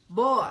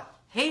 Boy,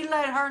 he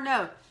let her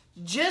know,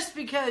 just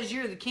because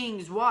you're the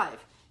king's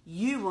wife,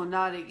 you will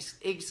not be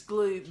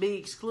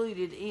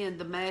excluded in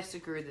the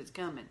massacre that's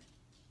coming.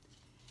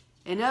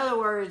 In other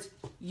words,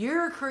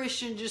 you're a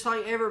Christian just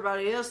like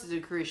everybody else is a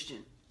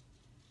Christian.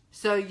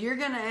 So you're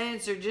going to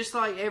answer just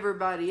like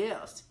everybody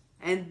else.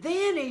 And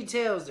then he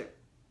tells her,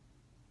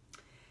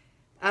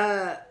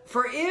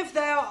 for if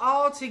thou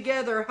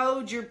altogether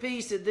hold your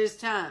peace at this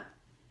time,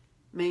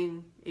 I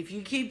mean, if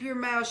you keep your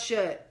mouth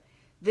shut,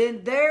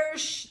 then there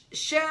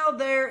shall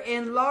their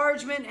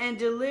enlargement and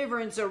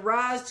deliverance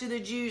arise to the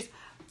Jews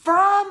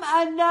from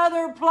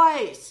another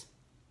place.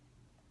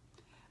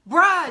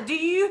 Bride, do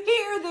you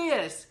hear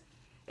this?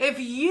 If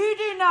you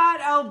do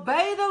not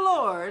obey the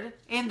Lord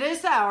in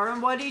this hour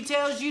and what he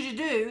tells you to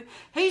do,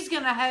 he's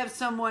going to have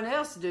someone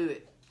else do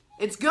it.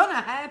 It's going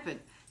to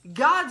happen.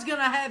 God's going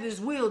to have his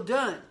will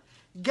done.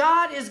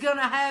 God is going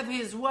to have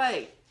his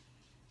way.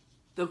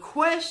 The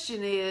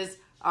question is,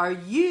 are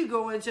you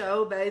going to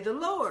obey the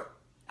Lord?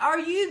 Are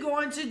you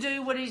going to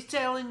do what he's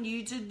telling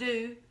you to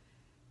do?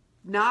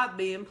 Not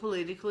being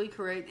politically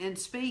correct and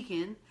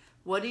speaking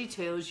what he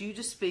tells you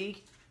to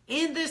speak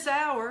in this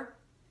hour.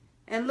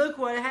 And look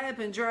what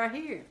happens right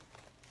here.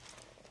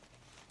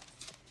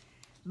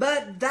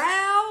 But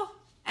thou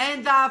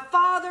and thy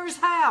father's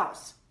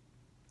house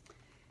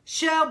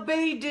shall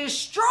be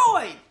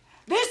destroyed.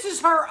 This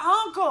is her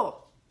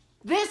uncle.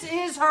 This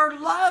is her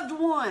loved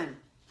one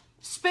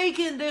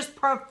speaking this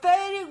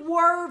prophetic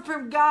word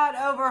from God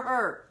over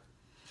her.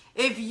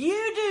 If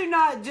you do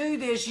not do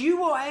this, you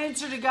will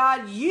answer to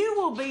God, you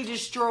will be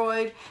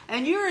destroyed,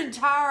 and your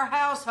entire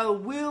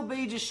household will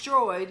be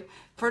destroyed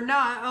for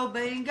not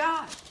obeying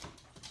God.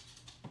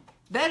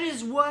 That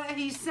is what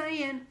he's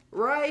saying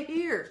right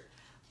here.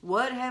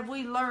 What have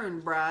we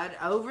learned, bride,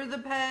 over the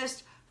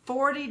past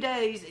 40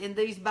 days in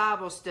these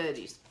Bible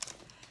studies?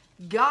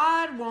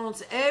 God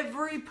wants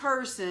every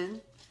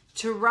person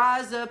to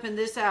rise up in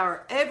this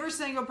hour. Every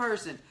single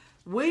person.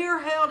 We are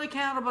held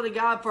accountable to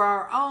God for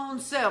our own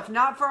self.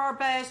 Not for our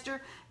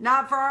pastor.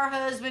 Not for our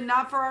husband.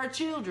 Not for our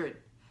children.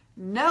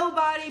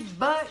 Nobody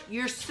but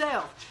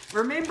yourself.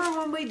 Remember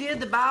when we did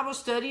the Bible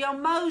study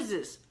on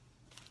Moses?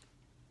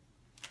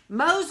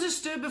 Moses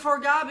stood before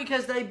God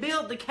because they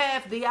built the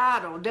calf, the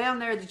idol. Down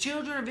there, the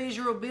children of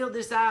Israel built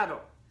this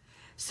idol.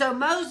 So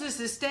Moses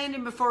is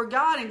standing before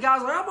God, and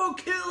God's like, I'm going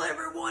to kill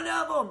every one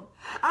of them.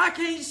 I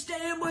can't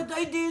stand what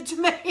they did to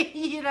me,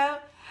 you know.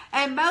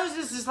 And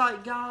Moses is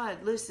like, God,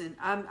 listen,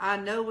 I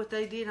know what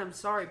they did. I'm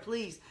sorry.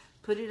 Please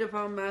put it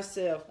upon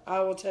myself. I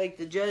will take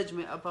the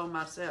judgment upon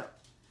myself.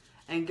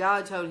 And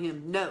God told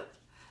him, no.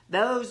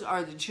 Those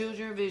are the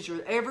children of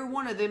Israel. Every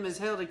one of them is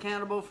held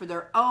accountable for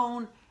their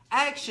own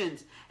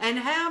actions. And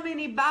how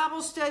many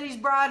Bible studies,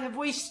 bride, have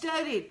we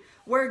studied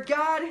where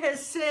God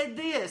has said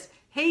this?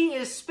 He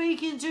is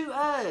speaking to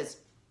us.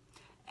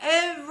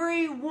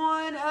 Every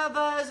one of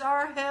us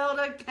are held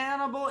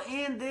accountable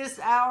in this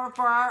hour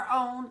for our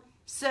own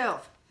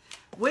self.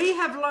 We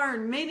have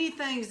learned many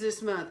things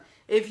this month.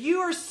 If you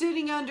are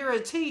sitting under a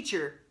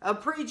teacher, a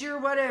preacher,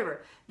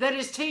 whatever, that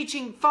is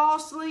teaching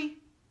falsely,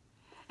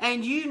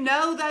 and you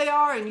know they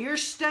are, and you're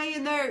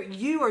staying there,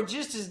 you are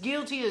just as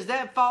guilty as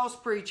that false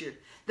preacher.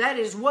 That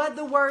is what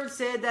the Word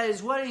said. That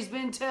is what he's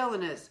been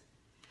telling us.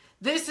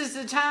 This is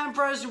the time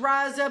for us to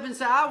rise up and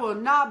say, I will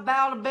not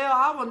bow to Baal.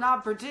 I will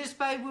not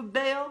participate with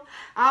Baal.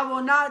 I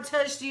will not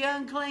touch the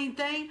unclean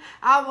thing.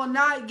 I will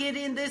not get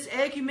in this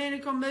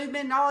ecumenical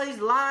movement and all these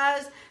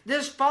lies,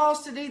 this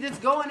falsity that's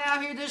going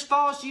out here, this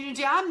false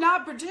unity. I'm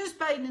not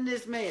participating in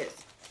this mess.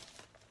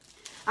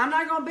 I'm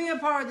not going to be a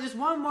part of this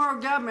one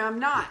world government. I'm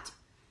not.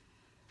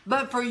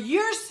 But for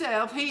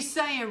yourself, he's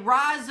saying,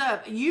 rise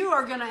up. You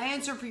are going to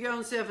answer for your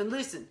own self. And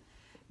listen,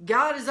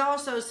 God is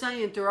also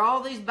saying through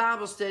all these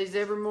Bible studies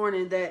every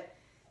morning that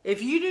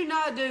if you do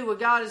not do what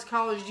God has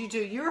called you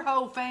to, your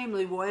whole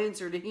family will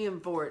answer to him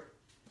for it.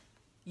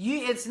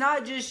 It's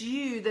not just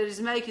you that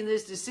is making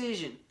this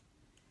decision.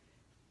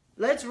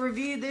 Let's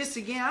review this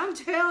again. I'm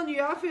telling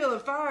you, I feel the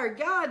fire of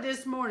God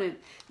this morning.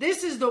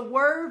 This is the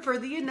word for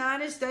the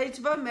United States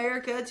of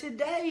America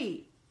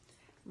today.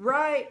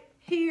 Right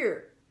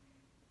here.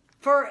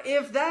 For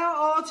if thou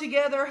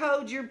altogether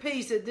hold your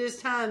peace at this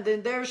time,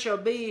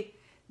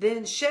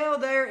 then shall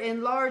their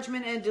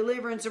enlargement and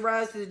deliverance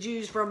arise to the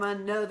Jews from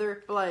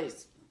another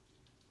place.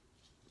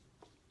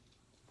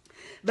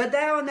 But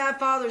thou and thy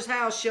father's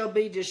house shall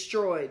be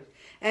destroyed.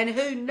 And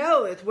who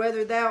knoweth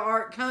whether thou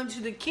art come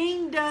to the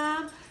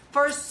kingdom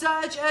for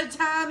such a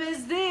time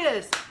as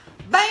this?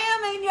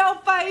 Bam in your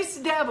face,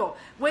 devil.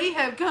 We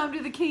have come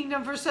to the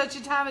kingdom for such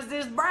a time as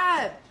this,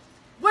 bride.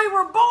 We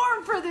were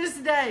born for this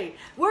day.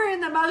 We're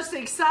in the most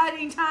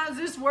exciting times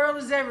this world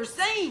has ever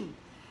seen.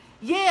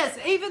 Yes,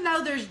 even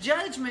though there's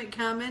judgment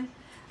coming,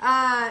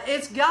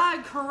 it's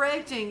God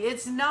correcting.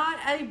 It's not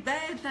a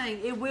bad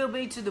thing. It will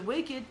be to the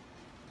wicked.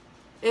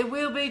 It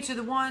will be to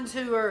the ones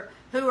who are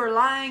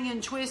lying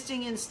and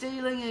twisting and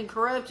stealing and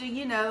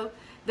corrupting,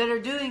 that are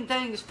doing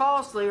things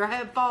falsely or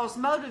have false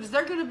motives.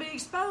 They're going to be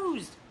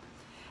exposed.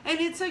 And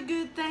it's a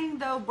good thing,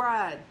 though,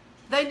 bride.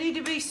 They need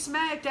to be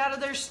smacked out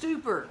of their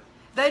stupor.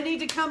 They need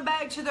to come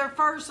back to their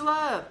first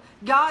love.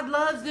 God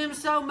loves them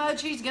so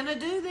much, he's going to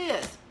do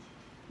this.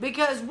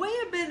 Because we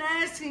have been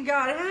asking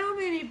God, how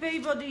many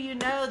people do you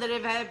know that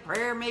have had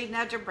prayer meeting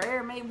after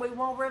prayer meeting? We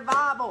want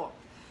revival.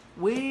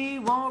 We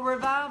want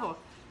revival.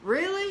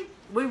 Really?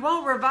 We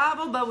want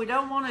revival, but we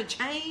don't want to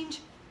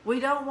change? We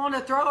don't want to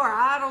throw our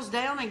idols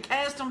down and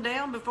cast them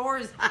down before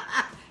his...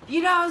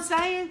 You know what I'm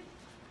saying?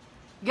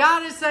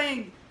 God is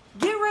saying,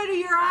 get rid of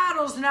your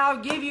idols and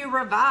I'll give you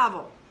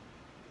revival.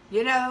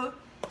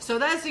 So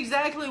that's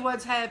exactly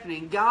what's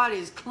happening. God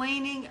is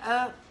cleaning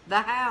up the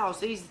house.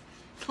 He's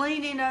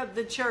cleaning up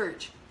the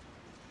church.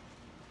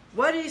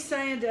 What he's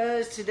saying to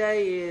us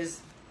today is,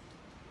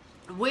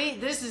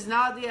 this is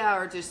not the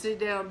hour to sit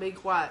down and be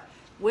quiet.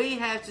 We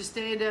have to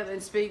stand up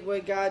and speak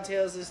what God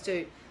tells us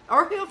to.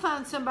 Or he'll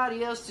find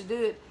somebody else to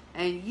do it,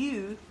 and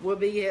you will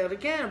be held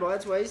accountable.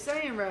 That's what he's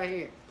saying right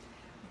here.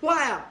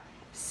 Wow.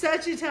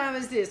 Such a time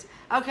as this.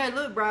 Okay,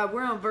 look, bride,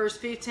 we're on verse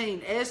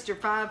 15. Esther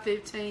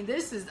 5:15.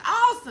 This is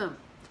awesome.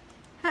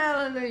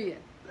 Hallelujah.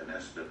 Then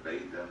Esther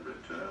bade them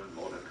return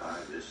Mordecai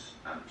this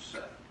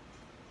answer.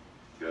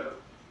 Go,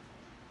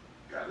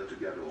 gather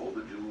together all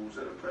the Jews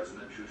that are present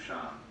in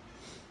Shushan,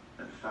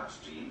 and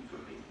fast ye for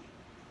me,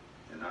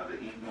 and neither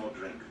eat nor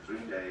drink 3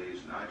 days,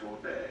 night or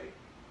day.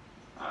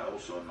 I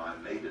also and my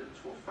maidens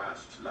will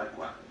fast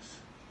likewise,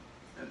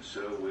 and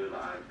so will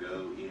I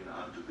go in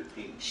unto the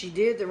king. She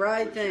did the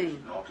right which thing.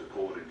 is not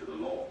according to the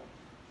law.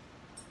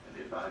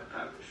 And if I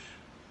perish,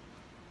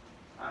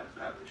 I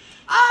perish.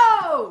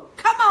 Oh,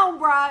 come on,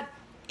 bride.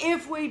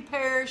 If we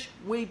perish,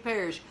 we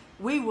perish.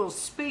 We will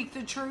speak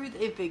the truth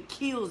if it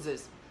kills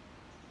us.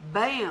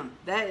 Bam.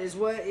 That is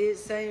what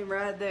it's saying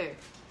right there.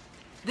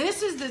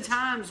 This is the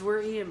times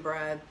we're in,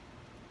 bride.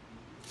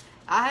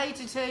 I hate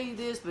to tell you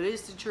this, but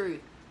it's the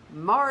truth.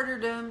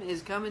 Martyrdom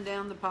is coming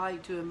down the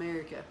pike to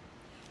America.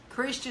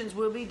 Christians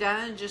will be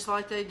dying just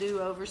like they do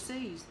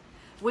overseas.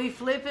 We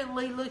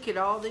flippantly look at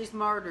all these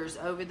martyrs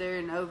over there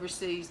and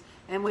overseas,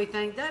 and we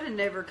think that'll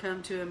never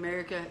come to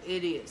America.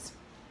 It is.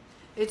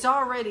 It's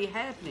already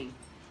happening.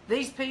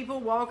 These people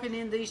walking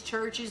in these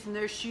churches and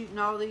they're shooting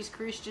all these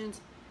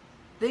Christians.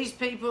 These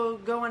people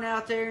going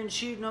out there and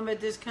shooting them at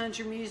this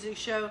country music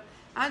show.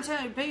 I'm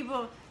telling you,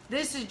 people,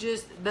 this is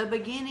just the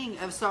beginning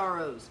of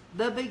sorrows.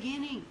 The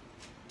beginning.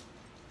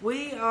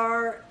 We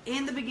are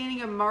in the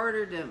beginning of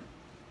martyrdom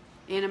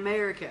in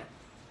America.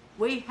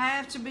 We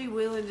have to be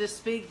willing to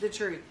speak the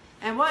truth.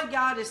 And what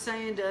God is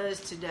saying to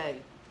us today,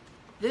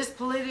 this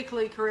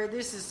politically correct,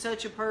 this is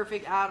such a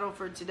perfect idol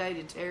for today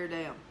to tear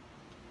down.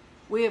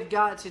 We have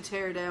got to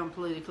tear down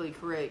politically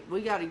correct.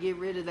 We got to get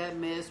rid of that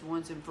mess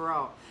once and for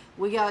all.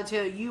 We got to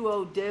tell you,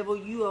 old devil,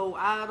 you old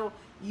idol,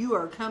 you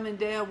are coming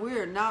down. We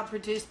are not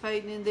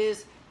participating in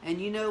this. And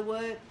you know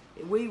what?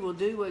 We will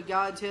do what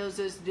God tells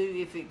us to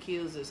do if it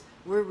kills us.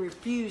 We're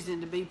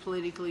refusing to be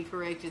politically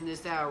correct in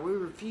this hour. We're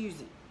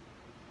refusing.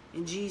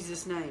 In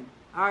Jesus' name.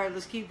 All right,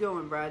 let's keep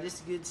going, bride. This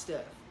is good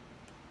stuff.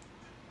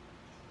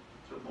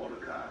 So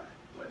Mordecai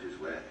went his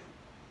way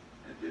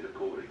and did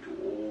according to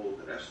all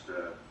that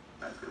Esther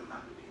had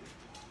commanded him.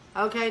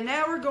 Okay,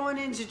 now we're going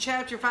into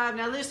chapter 5.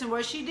 Now listen,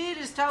 what she did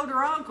is told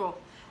her uncle,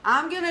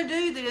 I'm going to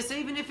do this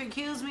even if it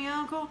kills me,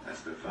 uncle,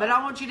 but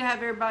I want you to have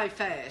everybody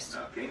fast.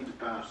 Now it came to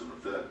pass on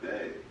the 3rd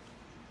day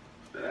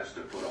that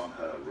Esther put on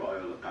her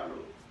royal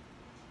apparel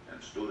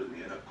and stood in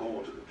the inner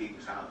court of the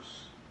king's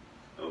house,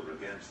 over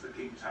against the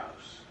king's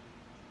house.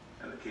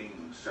 And the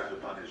king sat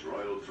upon his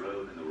royal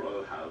throne in the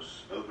royal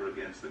house, over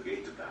against the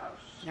gate of the house.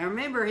 Now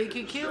remember, he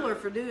could kill her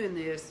for doing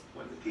this.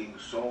 When the king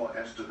saw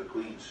Esther the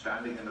queen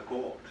standing in the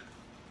court,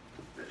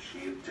 that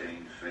she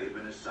obtained favor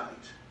in his sight.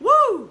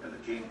 Woo! And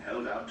the king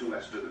held out to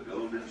Esther the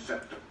golden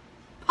scepter.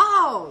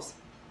 Pause!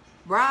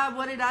 Bride,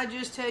 what did I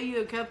just tell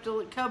you a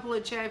couple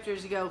of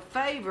chapters ago?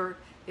 Favor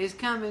is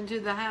coming to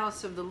the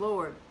house of the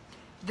Lord.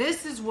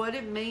 This is what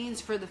it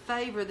means for the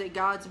favor that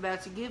God's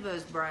about to give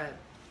us, bride.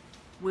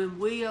 When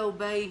we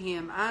obey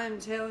Him, I'm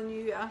telling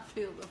you, I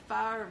feel the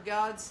fire of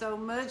God so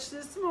much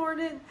this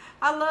morning.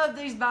 I love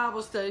these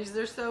Bible studies.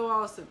 They're so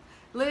awesome.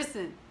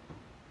 Listen,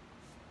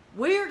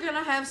 we are going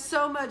to have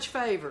so much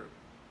favor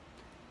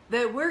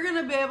that we're going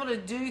to be able to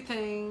do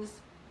things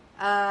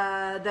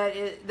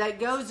that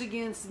goes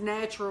against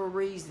natural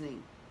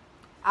reasoning.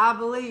 I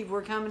believe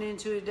we're coming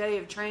into a day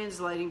of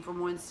translating from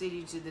one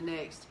city to the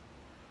next.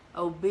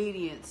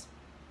 Obedience.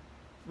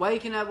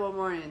 Waking up one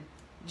morning.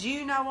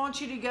 June, I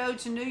want you to go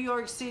to New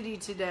York City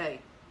today.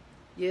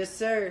 Yes,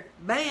 sir.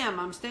 Bam,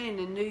 I'm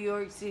standing in New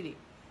York City.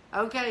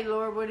 Okay,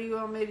 Lord, what do you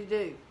want me to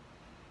do?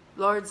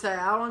 Lord say,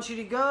 I want you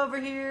to go over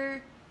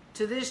here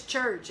to this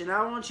church and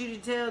I want you to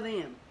tell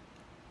them,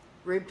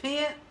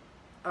 repent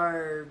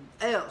or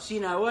else,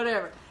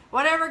 whatever.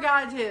 Whatever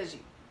God tells you.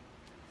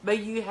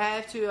 But you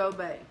have to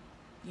obey.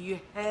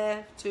 You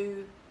have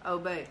to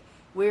obey.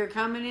 We're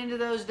coming into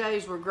those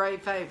days with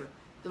great favor.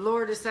 The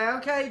Lord is saying,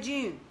 okay,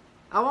 June,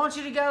 I want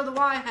you to go to the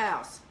White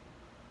House.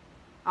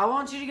 I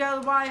want you to go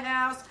to the White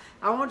House.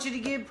 I want you to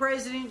give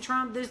President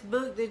Trump this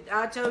book that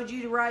I told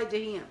you to write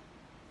to him.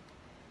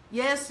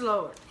 Yes,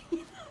 Lord.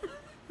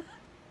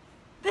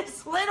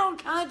 This little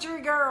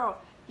country girl.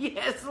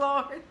 Yes,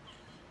 Lord.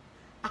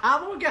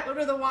 I will go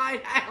to the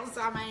White House.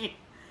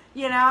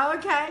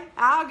 Okay,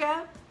 I'll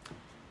go.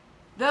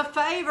 The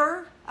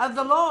favor of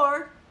the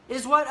Lord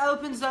is what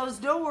opens those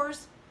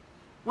doors.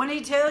 When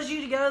He tells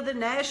you to go to the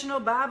National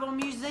Bible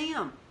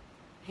Museum,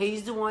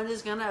 He's the one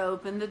that's going to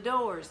open the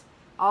doors.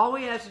 All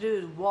we have to do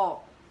is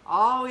walk.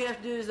 All we have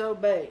to do is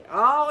obey.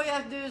 All we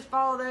have to do is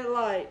follow that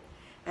light.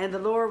 And the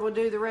Lord will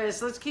do the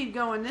rest. Let's keep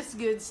going. This is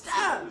good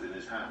stuff. Was in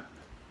his hand.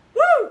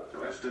 Woo!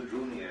 So Esther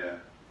drew near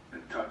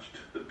and touched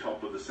the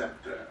top of the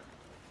scepter.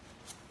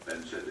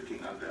 Then said the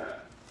king unto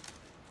her,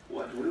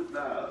 What wilt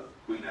thou,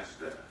 Queen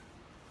Esther?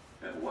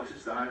 And what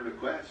is thy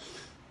request?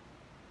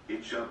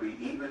 It shall be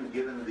even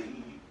given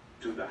thee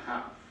to the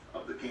half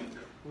of the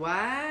kingdom.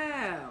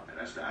 Wow. And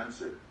Esther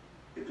answered,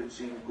 If it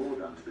seem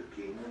good unto the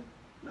king,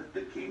 let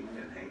the king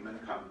and Haman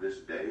come this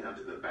day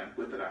unto the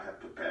banquet that I have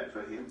prepared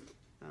for him.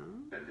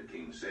 Then the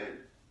king said,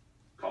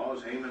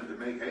 Cause Haman to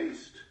make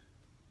haste,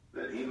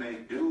 that he may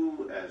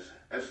do as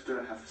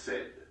Esther hath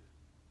said.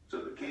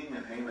 So the king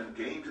and Haman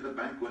came to the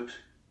banquet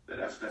that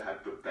Esther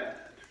had prepared.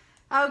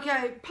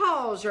 Okay,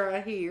 pause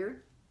right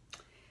here.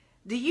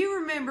 Do you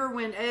remember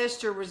when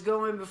Esther was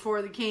going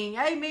before the king?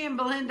 Amen,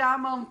 Belinda,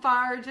 I'm on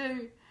fire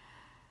too.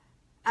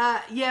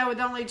 Yeah, with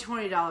only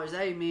 $20.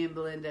 Amen,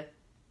 Belinda.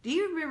 Do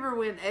you remember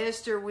when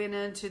Esther went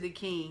unto the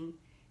king?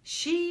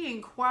 She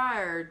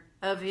inquired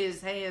of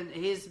his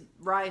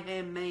right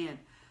hand man,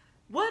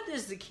 what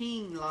does the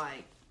king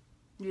like?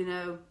 You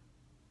know.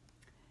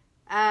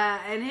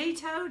 And he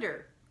told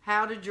her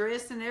how to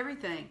dress and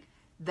everything.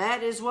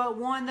 That is what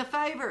won the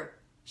favor.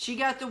 She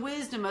got the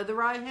wisdom of the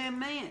right hand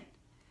man.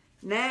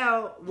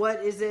 Now,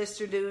 what is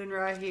Esther doing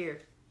right here?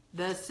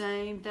 The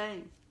same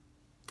thing.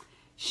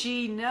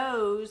 She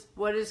knows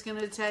what it's going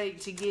to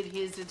take to get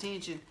his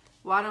attention.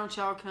 Why don't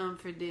y'all come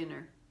for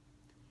dinner?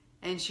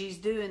 And she's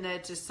doing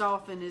that to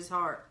soften his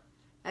heart.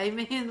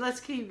 Amen. Let's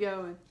keep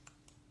going.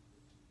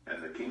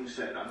 And the king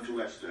said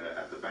unto Esther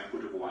at the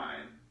banquet of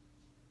wine,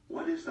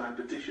 What is thy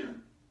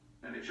petition?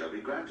 And it shall be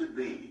granted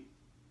thee.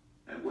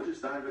 And what is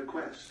thy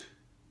request?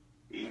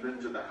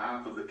 Even to the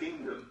half of the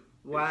kingdom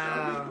it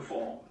shall be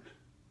performed.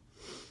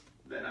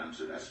 Then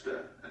answered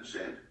Esther and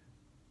said,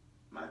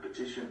 My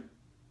petition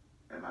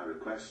and my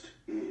request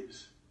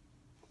is,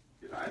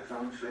 if I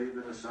found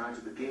favor in the sight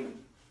of the king,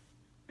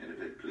 and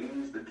if it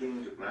please the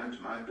king to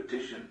grant my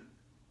petition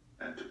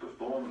and to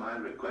perform my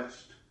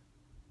request,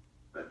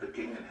 let the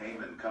king and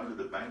Haman come to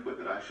the banquet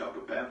that I shall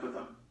prepare for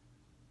them,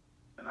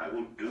 and I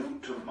will do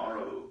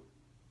tomorrow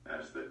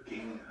as the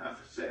king hath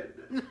said.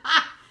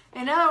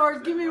 In other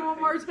words, give me one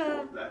more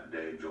time. That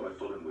day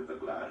joyful and with a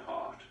glad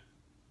heart.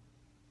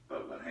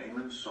 But when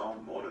Haman saw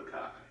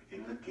Mordecai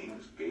in the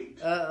king's gate,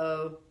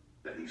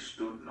 that he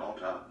stood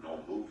not up nor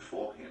moved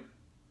for him,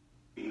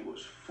 he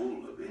was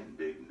full of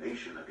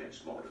indignation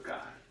against Mordecai.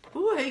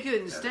 Ooh, he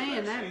couldn't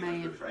stand that Haman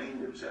man.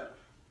 refrained himself.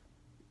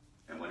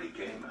 And when he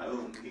came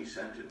home, he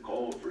sent and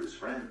called for his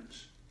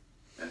friends,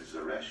 and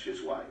Zeresh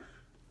his wife.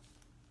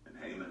 And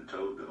Haman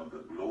told them of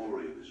the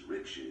glory of his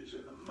riches,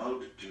 and the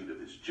multitude of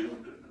his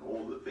children, and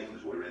all the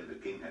things wherein the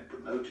king had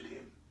promoted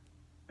him,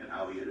 and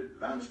how he had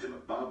advanced him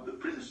above the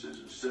princes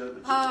and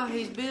servants of the king.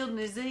 He's building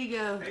his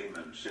ego.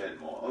 Haman said,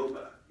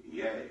 moreover,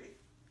 Yea,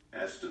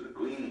 Esther the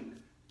queen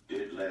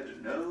did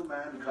let no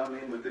man come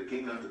in with the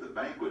king unto the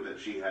banquet that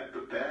she had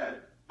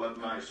prepared, but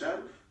myself.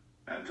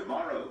 And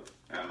tomorrow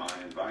am I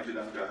invited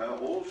unto her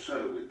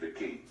also with the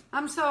king.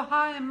 I'm so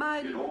high and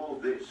mighty. Yet all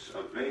this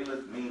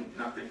availeth me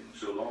nothing,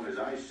 so long as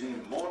I see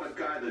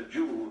Mordecai the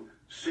Jew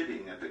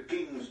sitting at the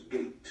king's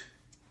gate.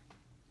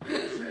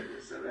 Then said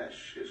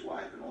Zeresh his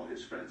wife and all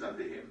his friends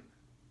unto him,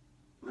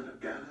 Let a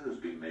gallows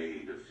be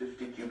made of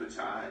 50 cubits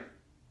high,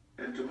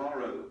 and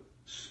tomorrow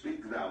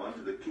speak thou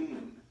unto the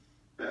king,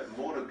 that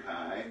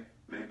Mordecai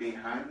may be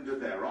hanged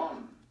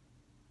thereon.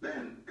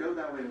 Then go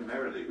thou in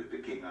merrily with the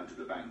king unto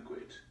the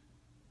banquet.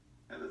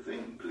 And the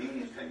thing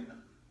pleased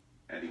Haman,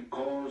 and he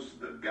caused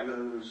the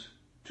gallows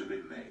to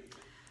be made.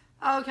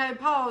 Okay,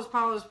 pause.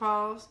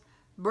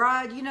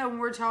 Bride, you know when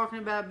we're talking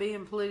about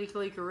being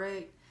politically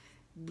correct,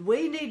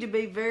 we need to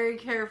be very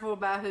careful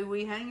about who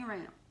we hang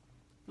around.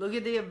 Look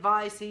at the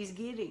advice he's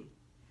getting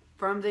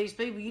from these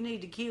people. You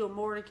need to kill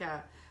Mordecai.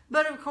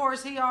 But of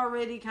course, he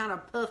already kind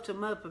of puffed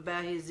him up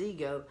about his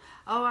ego.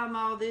 Oh, I'm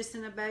all this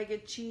in a bag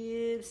of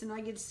chips, and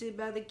I get to sit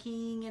by the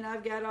king, and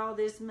I've got all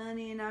this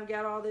money, and I've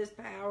got all this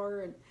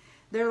power. And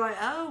they're like,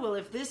 oh, well,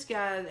 if this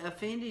guy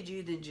offended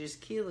you, then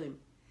just kill him.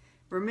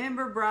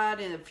 Remember, Bride,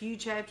 in a few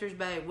chapters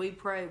back, we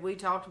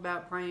talked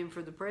about praying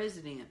for the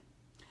president.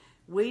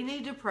 We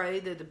need to pray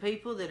that the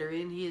people that are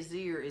in his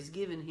ear is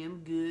giving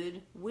him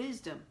good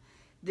wisdom.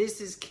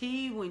 This is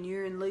key when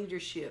you're in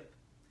leadership,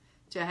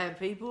 to have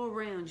people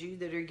around you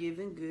that are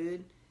giving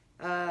good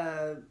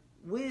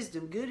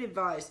wisdom, good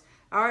advice.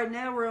 All right,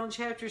 now we're on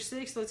chapter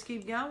 6. Let's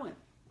keep going.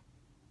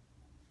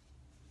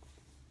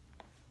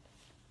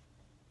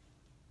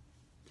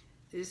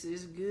 This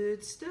is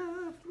good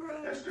stuff,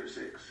 bro. Esther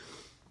 6.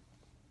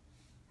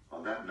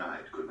 On that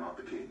night could not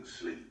the king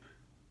sleep,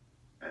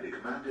 and he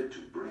commanded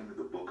to bring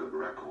the book of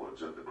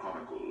records of the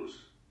Chronicles,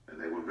 and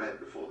they were read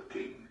before the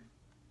king.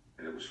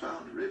 And it was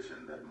found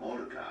written that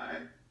Mordecai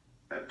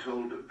had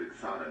told of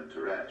Bigthana and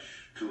Teresh,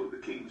 two of the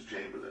king's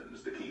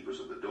chamberlains, the keepers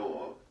of the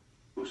door,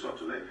 who sought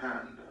to lay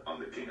hand on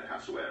the king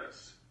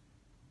Ahasuerus.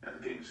 And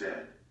the king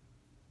said,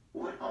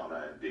 What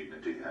honor and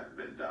dignity hath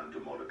been done to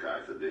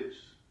Mordecai for this?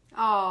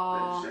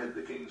 Aww. Then said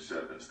the king's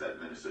servants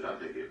that ministered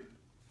unto him,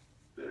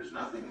 There is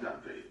nothing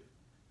done for him.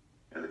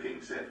 And the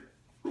king said,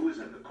 Who is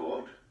in the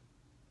court?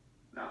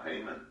 Now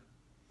Haman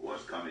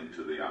was come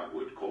into the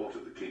outward court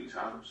of the king's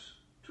house,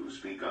 to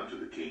speak unto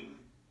the king,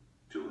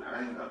 to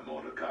hang up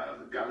Mordecai on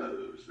the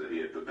gallows that he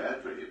had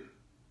prepared for him.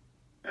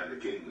 And the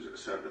king's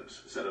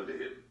servants said unto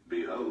him,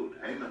 Behold,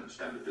 Haman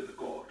standeth in the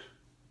court.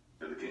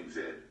 And the king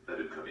said, Let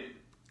him come in.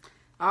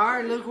 All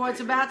right, look what's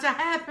about to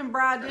happen,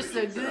 bride. This is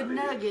a good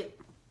nugget.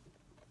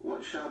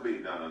 What shall be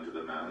done unto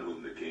the man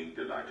whom the king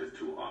delighteth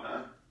to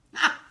honor?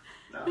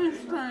 Now It's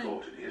Haman fine.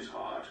 thought in his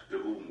heart, to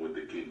whom would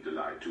the king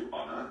delight to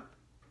honor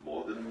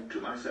more than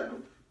to myself?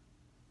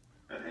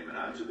 And Haman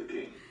answered the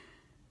king,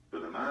 for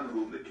the man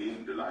whom the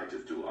king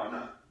delighteth to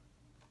honor,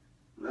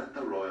 let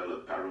the royal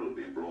apparel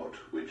be brought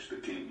which the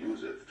king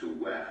useth to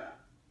wear,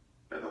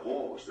 and the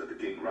horse that the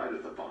king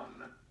rideth upon,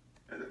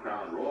 and the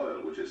crown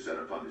royal which is set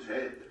upon his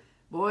head.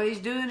 Boy, he's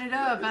doing it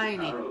up, Let his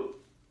ain't he? apparel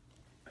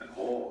and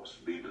horse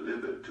be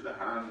delivered to the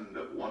hand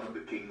of one of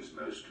the king's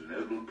most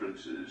noble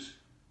princes,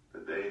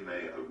 that they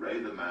may array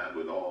the man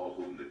withal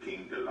whom the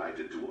king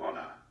delighted to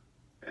honor,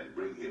 and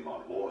bring him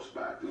on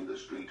horseback through the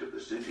street of the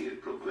city,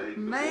 and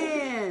proclaim before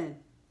him, Man,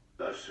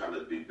 thus shall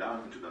it be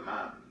done to the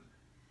man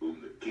whom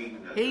the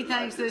king he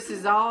thinks this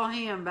is all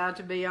him about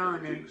to be And the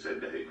honored. king said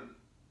to Haman,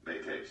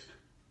 make haste,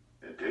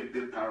 and take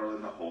the apparel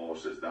and the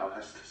horse as thou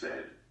hast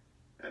said,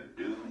 and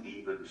do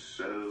even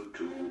so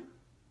to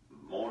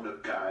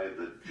Mordecai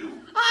the Jew,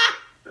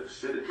 that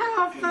sitteth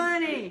How at the king's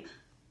funny. gate.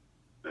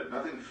 Let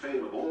nothing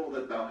fail of all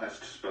that thou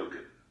hast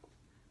spoken.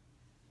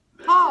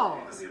 Then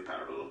Pause. the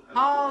apparel and the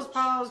Pause, horse.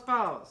 pause,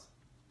 pause.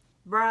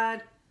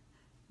 Bride,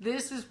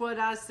 this is what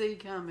I see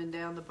coming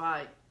down the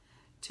pike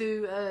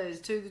to us,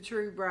 to the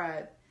true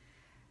bride.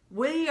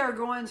 We are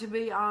going to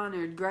be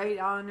honored. Great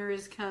honor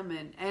is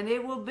coming. And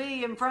it will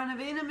be in front of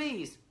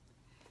enemies.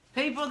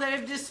 People that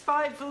have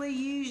despitefully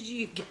used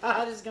you,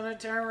 God is going to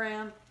turn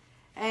around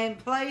and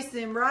place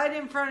them right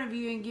in front of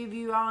you and give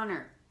you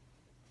honor.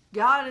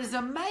 God is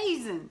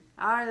amazing.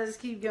 All right, let's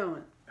keep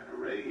going. And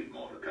arrayed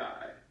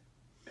Mordecai,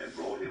 and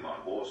brought him on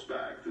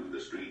horseback through the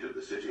street of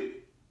the city,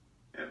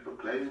 and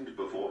proclaimed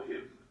before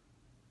him,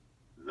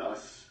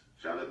 thus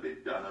shall it be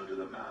done unto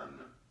the man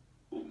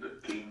whom the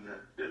king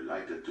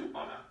delighted to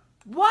honor.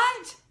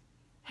 What?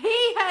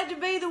 He had to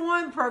be the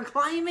one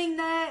proclaiming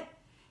that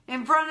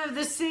in front of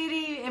the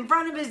city, in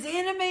front of his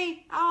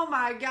enemy? Oh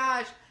my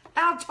gosh.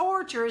 How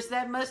torturous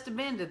that must have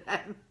been to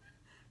that.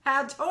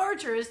 How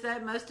torturous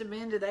that must have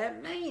been to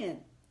that man.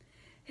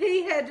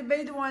 He had to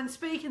be the one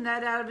speaking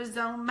that out of his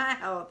own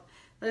mouth.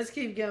 Let's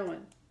keep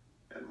going.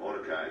 And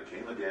Mordecai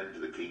came again to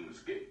the king's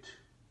gate.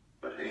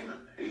 But Haman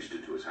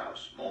hasted to his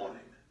house mourning,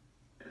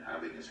 and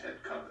having his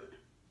head covered.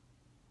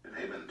 And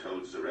Haman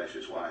told Zeresh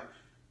his wife,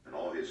 and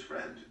all his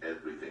friends,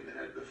 everything that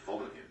had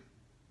befallen him.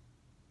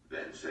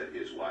 Then said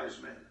his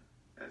wise men,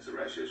 and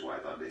Zeresh his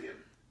wife unto him,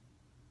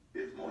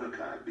 if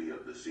Mordecai be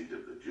of the seat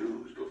of the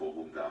Jews, before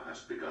whom thou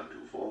hast begun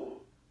to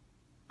fall,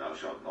 thou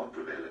shalt not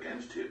prevail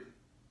against him,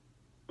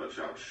 but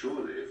shalt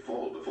surely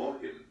fall before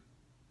him.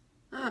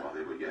 And while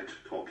they were yet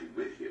talking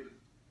with him,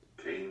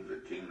 came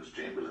the king's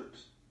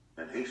chamberlains,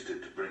 and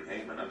hasted to bring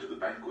Haman unto the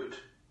banquet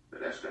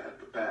that Esther had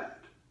prepared.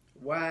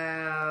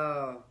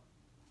 Wow.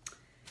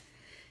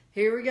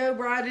 Here we go,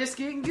 bride. It's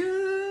getting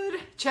good.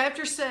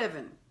 Chapter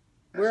 7.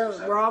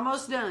 We're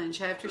almost done.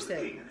 Chapter So the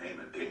 7. king and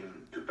Haman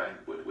came to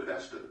banquet with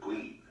Esther the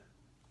queen.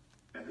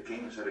 And the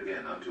king said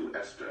again unto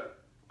Esther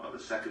on the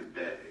second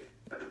day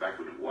at the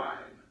banquet of wine,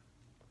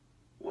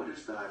 what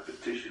is thy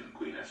petition,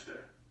 Queen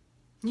Esther?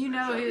 You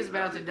know he was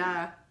about to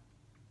die.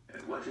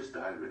 And what is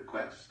thy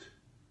request?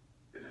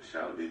 And it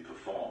shall be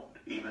performed,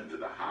 even to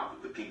the half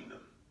of the kingdom.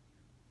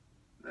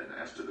 Then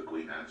Esther the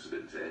queen answered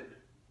and said,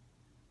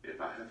 if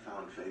I have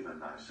found favor in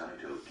thy sight,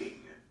 O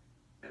king,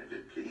 and if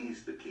it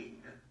please the king,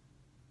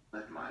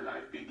 let my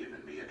life be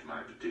given me at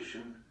my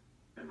petition,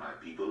 and my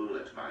people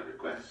at my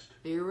request.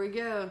 Here we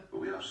go. For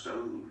we are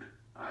sold,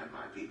 I and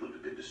my people, to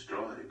be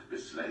destroyed, to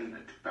be slain,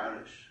 and to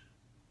perish.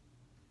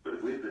 But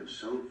if we had been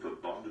sold for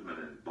bondmen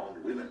and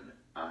bondwomen,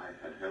 I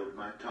had held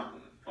my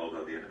tongue,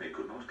 although the enemy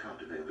could not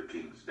countervail the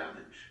king's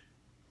damage.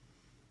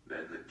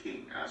 Then the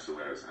king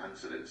Ahasuerus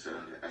answered and said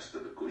unto Esther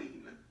the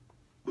queen,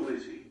 who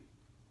is he?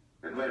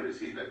 And where is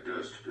he that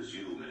durst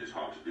presume in his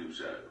heart to do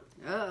so?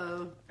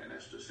 Uh-oh. And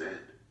Esther said,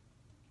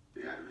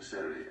 the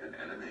adversary and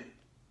enemy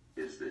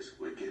is this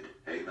wicked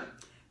Haman.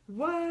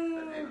 What?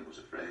 And Haman was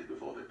afraid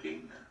before the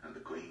king and the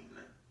queen.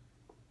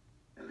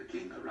 And the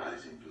king,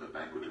 arising from the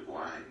banquet of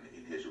wine,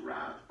 in his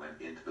wrath went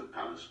into the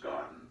palace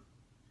garden.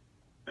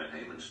 And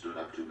Haman stood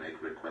up to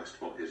make request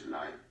for his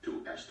life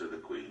to Esther the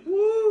queen.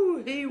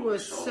 Woo! He For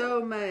was he saw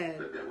so mad.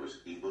 that there was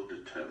evil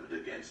determined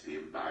against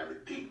him by the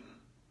king.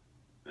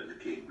 Then the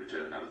king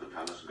returned out of the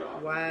palace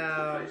garden Wow.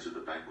 to the place of the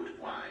banquet of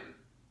wine.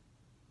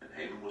 And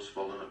Haman was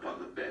fallen upon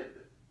the bed,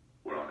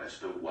 whereon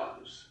Esther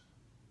was.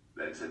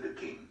 Then said the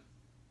king,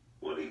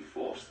 will he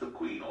force the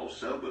queen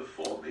also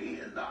before me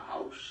in the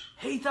house?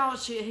 He thought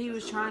he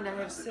was As the trying to word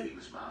have left the sex.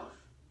 king's mouth,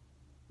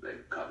 they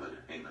covered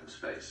Haman's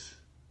face.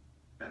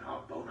 And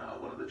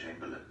Harbona, one of the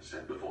chamberlains,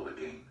 said before the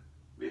king,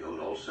 behold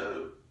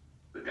also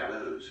the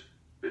gallows,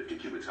 50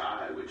 cubits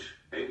high, which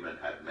Haman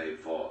had made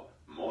for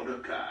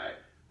Mordecai,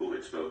 who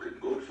had spoken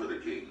good for the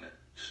king,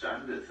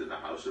 standeth in the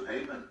house of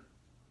Haman.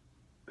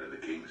 Then the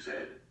king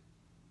said,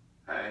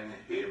 hang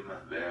him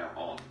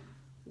thereon.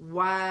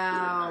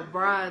 Wow.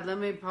 Bride, let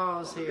me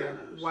pause here.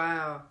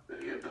 Wow. That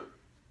he had done.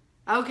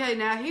 Okay,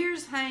 now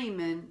here's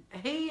Haman.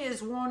 He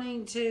is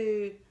wanting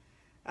to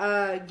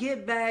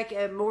get back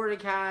at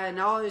Mordecai, and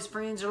all his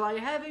friends are like,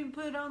 have him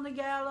put on the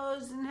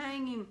gallows and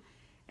hang him.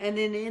 And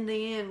then in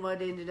the end,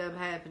 what ended up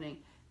happening?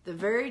 The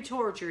very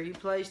torture he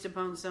placed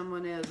upon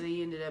someone else,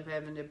 he ended up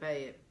having to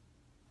pay it.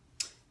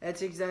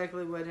 That's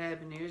exactly what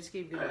happened here. Let's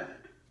keep going.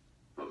 Bad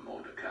for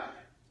Mordecai.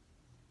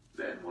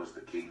 Then was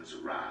the king's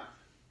wrath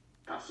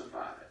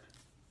pacified.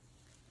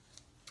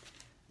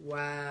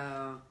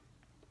 Wow.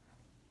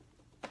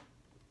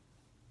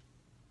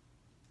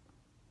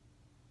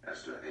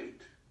 Esther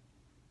 8.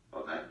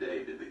 On that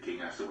day did the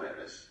king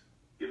Ahasuerus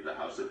give the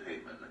house of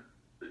Haman,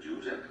 the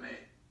Jews' enemy,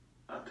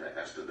 unto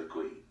Esther the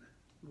queen.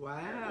 Wow.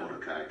 And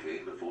Mordecai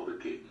came before the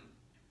king,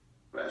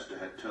 for Esther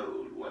had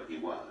told what he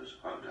was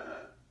unto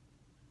her.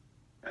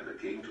 And the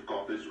king took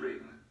off his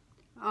ring,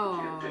 which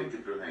he had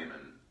taken from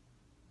Haman,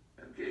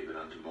 and gave it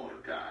unto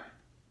Mordecai.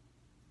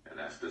 And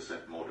Esther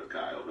set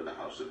Mordecai over the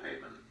house of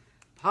Haman.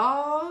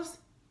 Pause.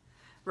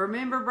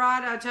 Remember,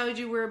 bride, I told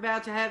you we're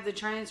about to have the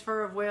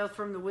transfer of wealth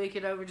from the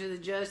wicked over to the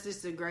just. This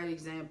is a great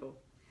example.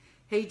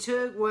 He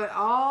took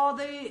all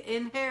the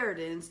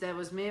inheritance that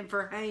was meant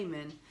for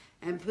Haman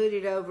and put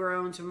it over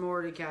onto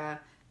Mordecai,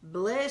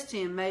 blessed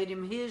him, made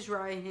him his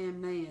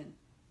right-hand man,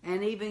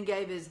 and even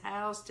gave his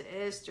house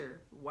to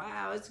Esther.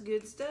 Wow, it's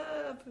good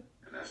stuff.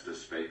 And Esther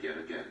spake yet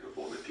again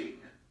before the king,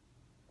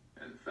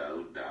 and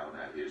fell down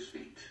at his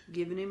feet,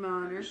 giving him and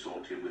honor.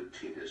 besought him with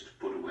tears to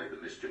put away the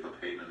mischief of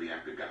Haman the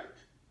Agagite,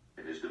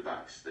 and his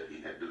device that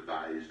he had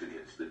devised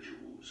against the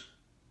Jews.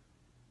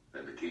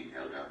 Then the king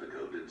held out the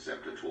golden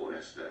scepter toward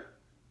Esther.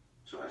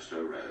 So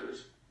Esther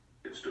arose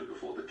and stood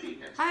before the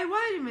king and Hey,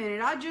 wait a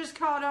minute. I just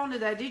caught on to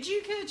that. Did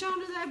you catch on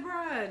to that,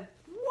 bride?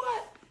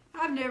 What?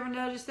 I've never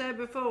noticed that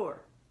before.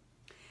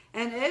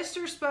 And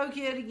Esther spoke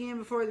yet again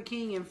before the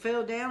king and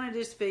fell down at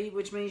his feet,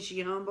 which means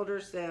she humbled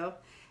herself,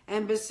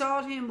 and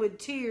besought him with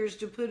tears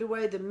to put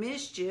away the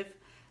mischief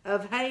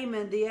of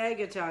Haman the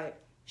Agagite.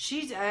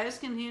 She's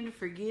asking him to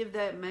forgive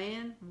that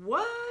man?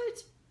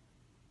 What?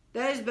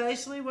 That is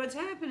basically what's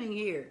happening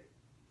here.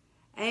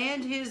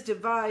 And his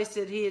device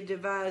that he had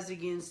devised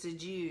against the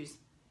Jews.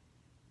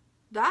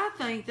 I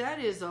think that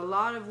is a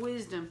lot of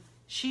wisdom.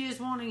 She is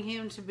wanting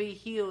him to be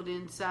healed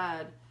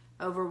inside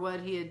over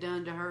what he had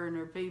done to her and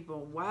her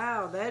people.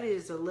 Wow, that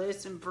is a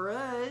lesson for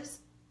us.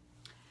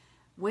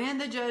 When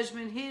the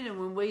judgment hit and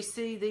when we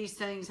see these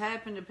things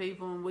happen to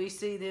people and we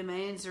see them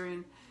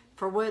answering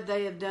for what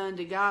they have done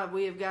to God,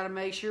 we have got to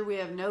make sure we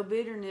have no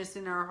bitterness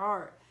in our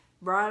heart.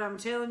 Bride, I'm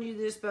telling you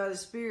this by the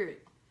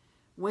Spirit.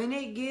 When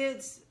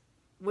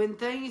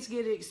things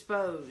get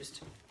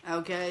exposed,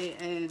 okay,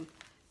 and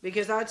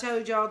because I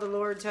told y'all the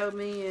Lord told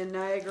me in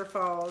Niagara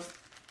Falls,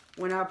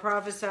 when I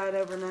prophesied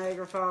over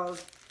Niagara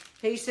Falls,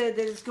 He said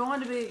that it's going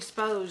to be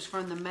exposed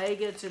from the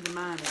mega to the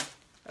minor,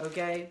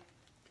 okay?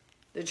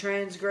 The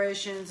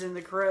transgressions and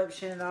the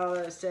corruption and all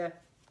that stuff.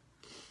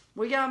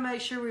 We got to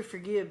make sure we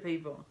forgive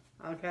people,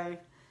 okay?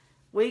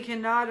 We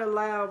cannot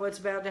allow what's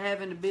about to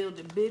happen to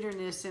build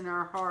bitterness in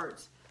our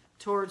hearts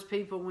towards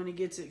people when it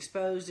gets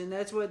exposed. And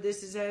that's what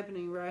this is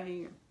happening right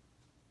here.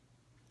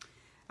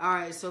 All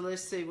right, so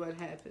let's see what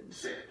happens.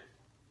 said,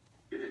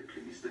 If it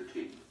please the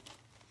king,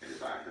 and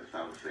if I have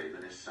found favor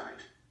in his sight,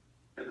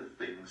 and the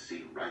things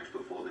seem right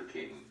before the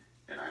king,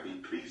 and I be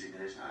pleasing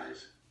in his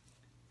eyes,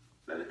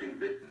 let it be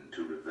written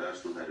to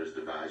reverse the letters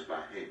devised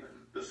by Haman,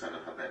 the son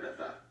of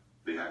Hammedatha,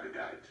 the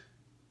Agagite,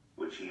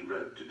 which he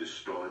wrote to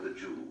destroy the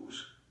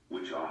Jews,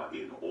 which are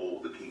in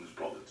all the king's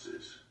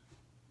provinces.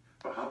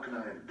 For how can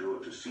I endure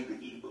to see the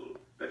evil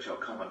that shall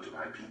come unto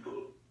my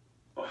people?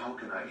 Or how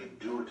can I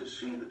endure to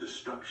see the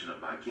destruction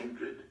of my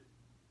kindred?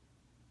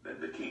 Then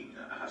the king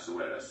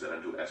Ahasuerus said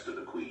unto Esther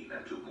the queen,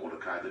 and to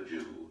Mordecai the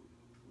Jew,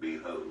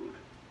 Behold,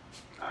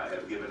 I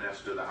have given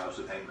Esther the house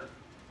of Haman,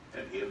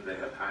 and him they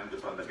have hanged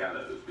upon the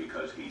gallows,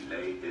 because he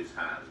laid his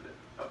hand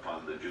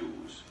upon the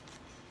Jews.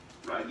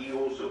 Write ye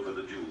also for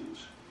the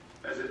Jews,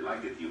 as it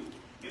liketh you,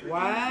 in the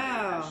king's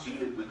name, and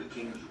seal it with the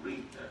king's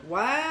ring.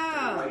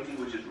 Wow. The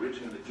writing which is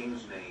written in the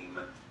king's name,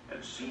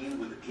 and sealed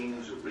with the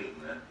king's ring,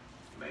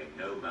 may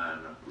no man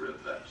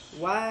reverse.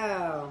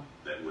 Wow.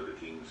 Then were the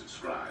king's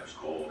scribes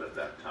called at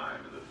that time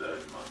in the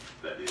 3rd month,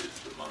 that is,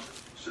 the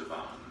month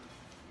Sivan,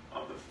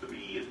 of the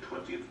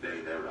 23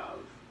 day thereof.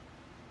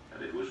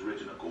 And it was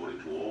written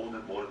according to all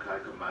that Mordecai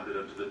commanded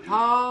unto the Jews.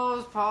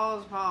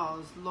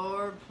 Pause.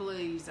 Lord,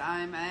 please,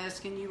 I'm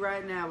asking you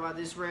right now while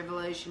this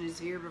revelation is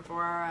here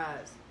before our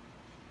eyes,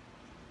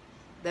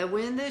 that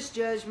when this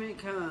judgment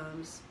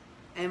comes,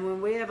 and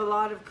when we have a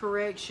lot of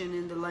correction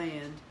in the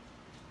land,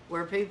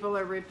 where people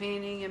are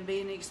repenting and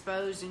being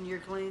exposed and you're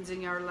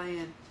cleansing our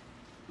land,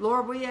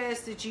 Lord, we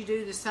ask that you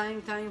do the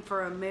same thing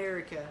for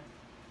America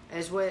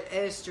as what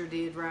Esther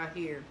did right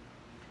here.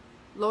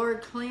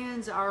 Lord,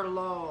 cleanse our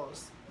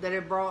laws that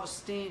have brought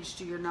stench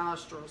to your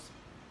nostrils.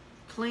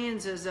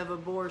 Cleanse us of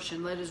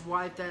abortion. Let us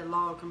wipe that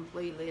law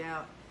completely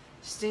out.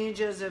 Stench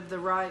us of the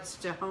rights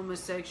to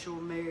homosexual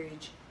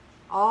marriage.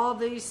 All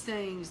these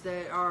things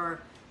that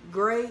are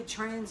great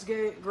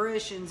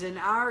transgressions in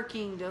our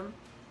kingdom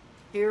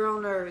here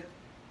on earth,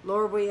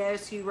 Lord, we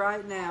ask you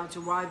right now to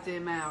wipe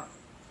them out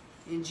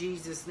in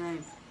Jesus'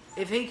 name.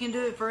 If he can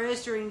do it for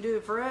Esther, he can do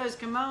it for us.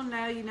 Come on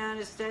now,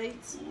 United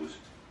States.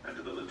 And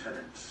to the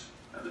lieutenants,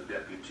 and the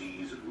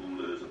deputies and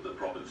rulers of the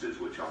provinces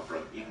which are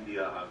from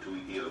India unto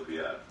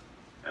Ethiopia,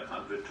 and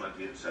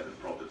 127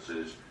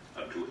 provinces,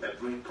 unto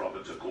every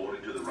province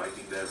according to the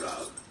writing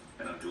thereof,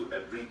 and unto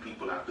every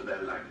people after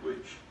their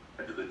language,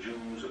 and to the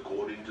Jews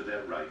according to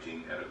their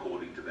writing and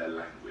according to their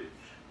language.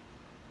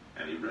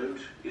 And he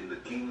wrote in the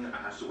king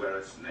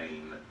Ahasuerus'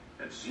 name,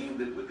 and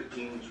sealed it with the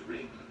king's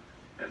ring,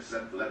 and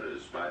sent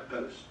letters by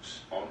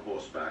posts, on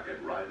horseback,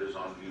 and riders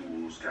on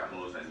mules,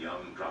 camels, and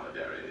young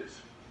dromedaries,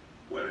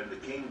 wherein the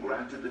king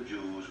granted the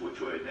Jews which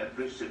were in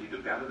every city to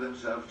gather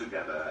themselves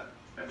together,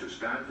 and to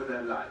stand for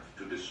their life,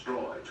 to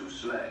destroy, to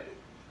slay,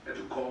 and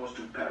to cause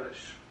to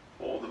perish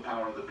all the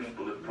power of the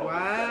people and province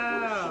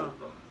that would assault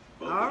them,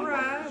 both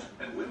men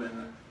and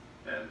women,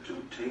 and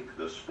to take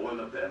the spoil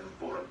of them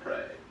for a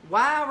prey.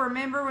 Wow,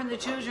 remember when the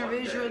children of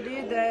Israel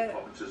did that? The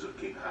provinces of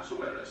King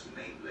Ahasuerus,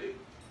 namely,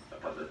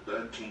 upon the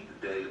 13th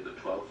day of the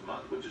 12th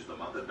month, which is the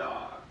month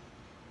Adar,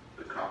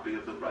 the copy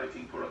of the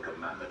writing for a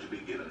commandment to be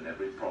given in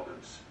every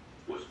province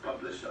was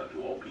published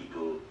unto all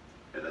people,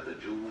 and that the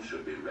Jews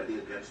should be ready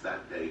against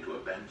that day to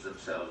avenge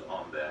themselves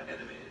on their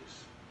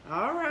enemies.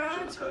 All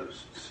right. So the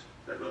hosts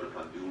that rode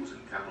upon mules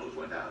and camels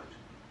went out,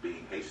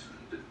 being hastened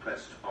and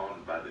pressed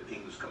on by the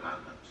king's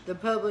commandment. The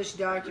published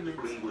documents.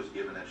 The decree was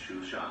given at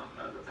Shushan,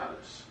 the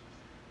palace.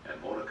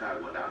 And Mordecai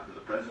went out in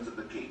the presence of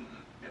the king,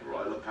 in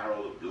royal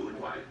apparel of blue and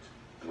white,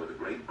 and with a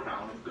great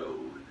crown of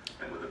gold,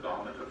 and with a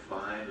garment of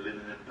fine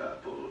linen and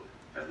purple.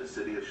 And the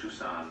city of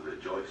Shushan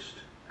rejoiced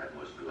and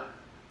was glad.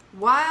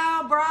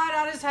 Wow, Bride,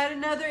 I just had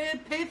another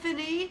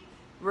epiphany.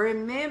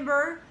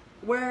 Remember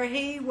where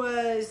he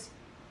was,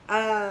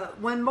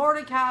 when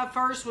Mordecai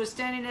first was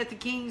standing at the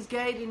king's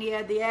gate and he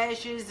had the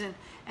ashes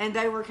and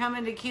they were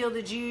coming to kill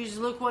the Jews.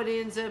 Look what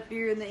ends up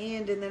here in the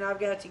end, and then I've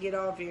got to get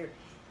off here.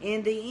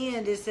 In the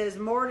end, it says,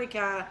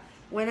 Mordecai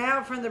went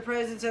out from the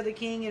presence of the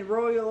king in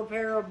royal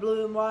apparel,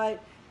 blue and white,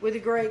 with a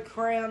great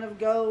crown of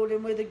gold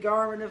and with a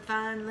garment of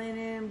fine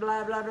linen,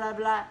 blah, blah, blah,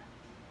 blah.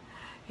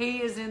 He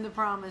is in the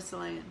promised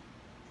land.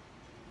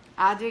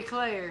 I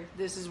declare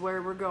this is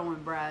where we're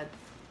going, Bride.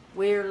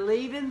 We're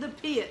leaving the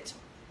pit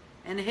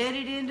and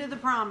headed into the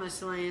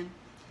promised land.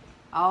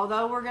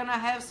 Although we're going to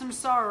have some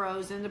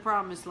sorrows in the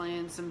promised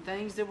land, some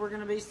things that we're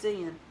going to be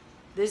seeing,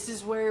 this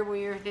is where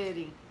we are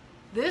heading.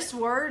 This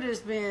word has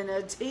been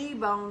a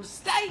T-bone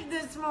steak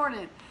this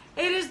morning.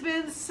 It has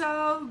been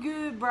so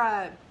good,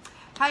 Bride.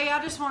 Hey,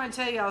 I just want to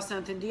tell y'all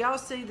something. Do y'all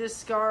see this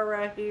scar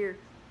right here?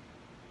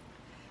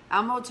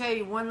 I'm going to tell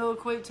you one little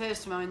quick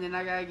testimony, and then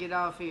I got to get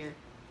off here.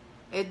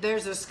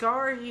 There's a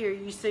scar here,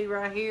 you see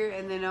right here,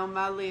 and then on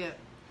my lip.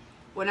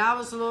 When I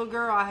was a little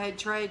girl, I had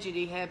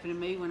tragedy happen to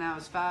me when I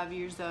was 5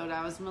 years old.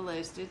 I was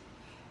molested.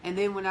 And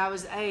then when I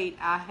was 8,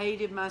 I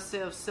hated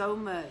myself so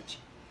much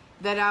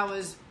that I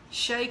was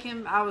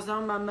shaking. I was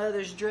on my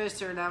mother's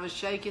dresser, and I was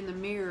shaking the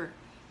mirror.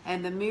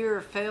 And the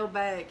mirror fell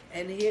back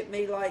and hit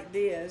me like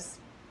this.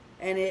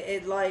 And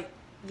it like,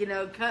 you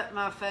know, cut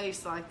my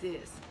face like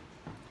this.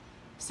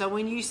 So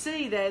when you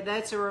see that,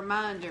 that's a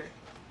reminder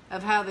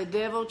of how the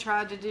devil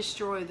tried to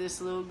destroy this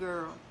little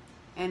girl.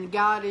 And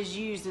God is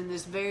using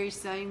this very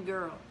same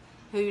girl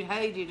who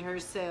hated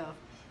herself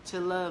to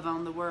love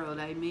on the world.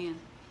 Amen.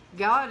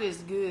 God is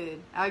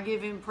good. I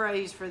give him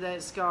praise for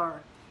that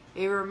scar.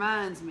 It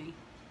reminds me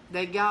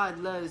that God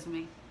loves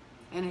me.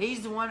 And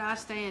he's the one I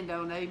stand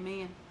on.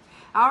 Amen.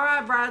 All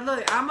right, Bride.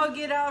 Look, I'm going to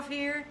get off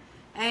here.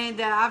 And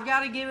I've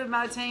got to give it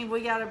my team.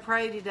 We got to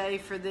pray today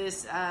for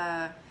this,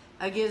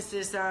 against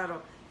this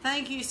idol.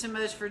 Thank you so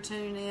much for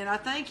tuning in. I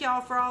thank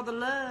y'all for all the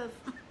love.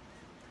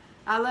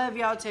 I love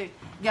y'all too.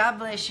 God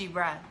bless you,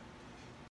 Bride.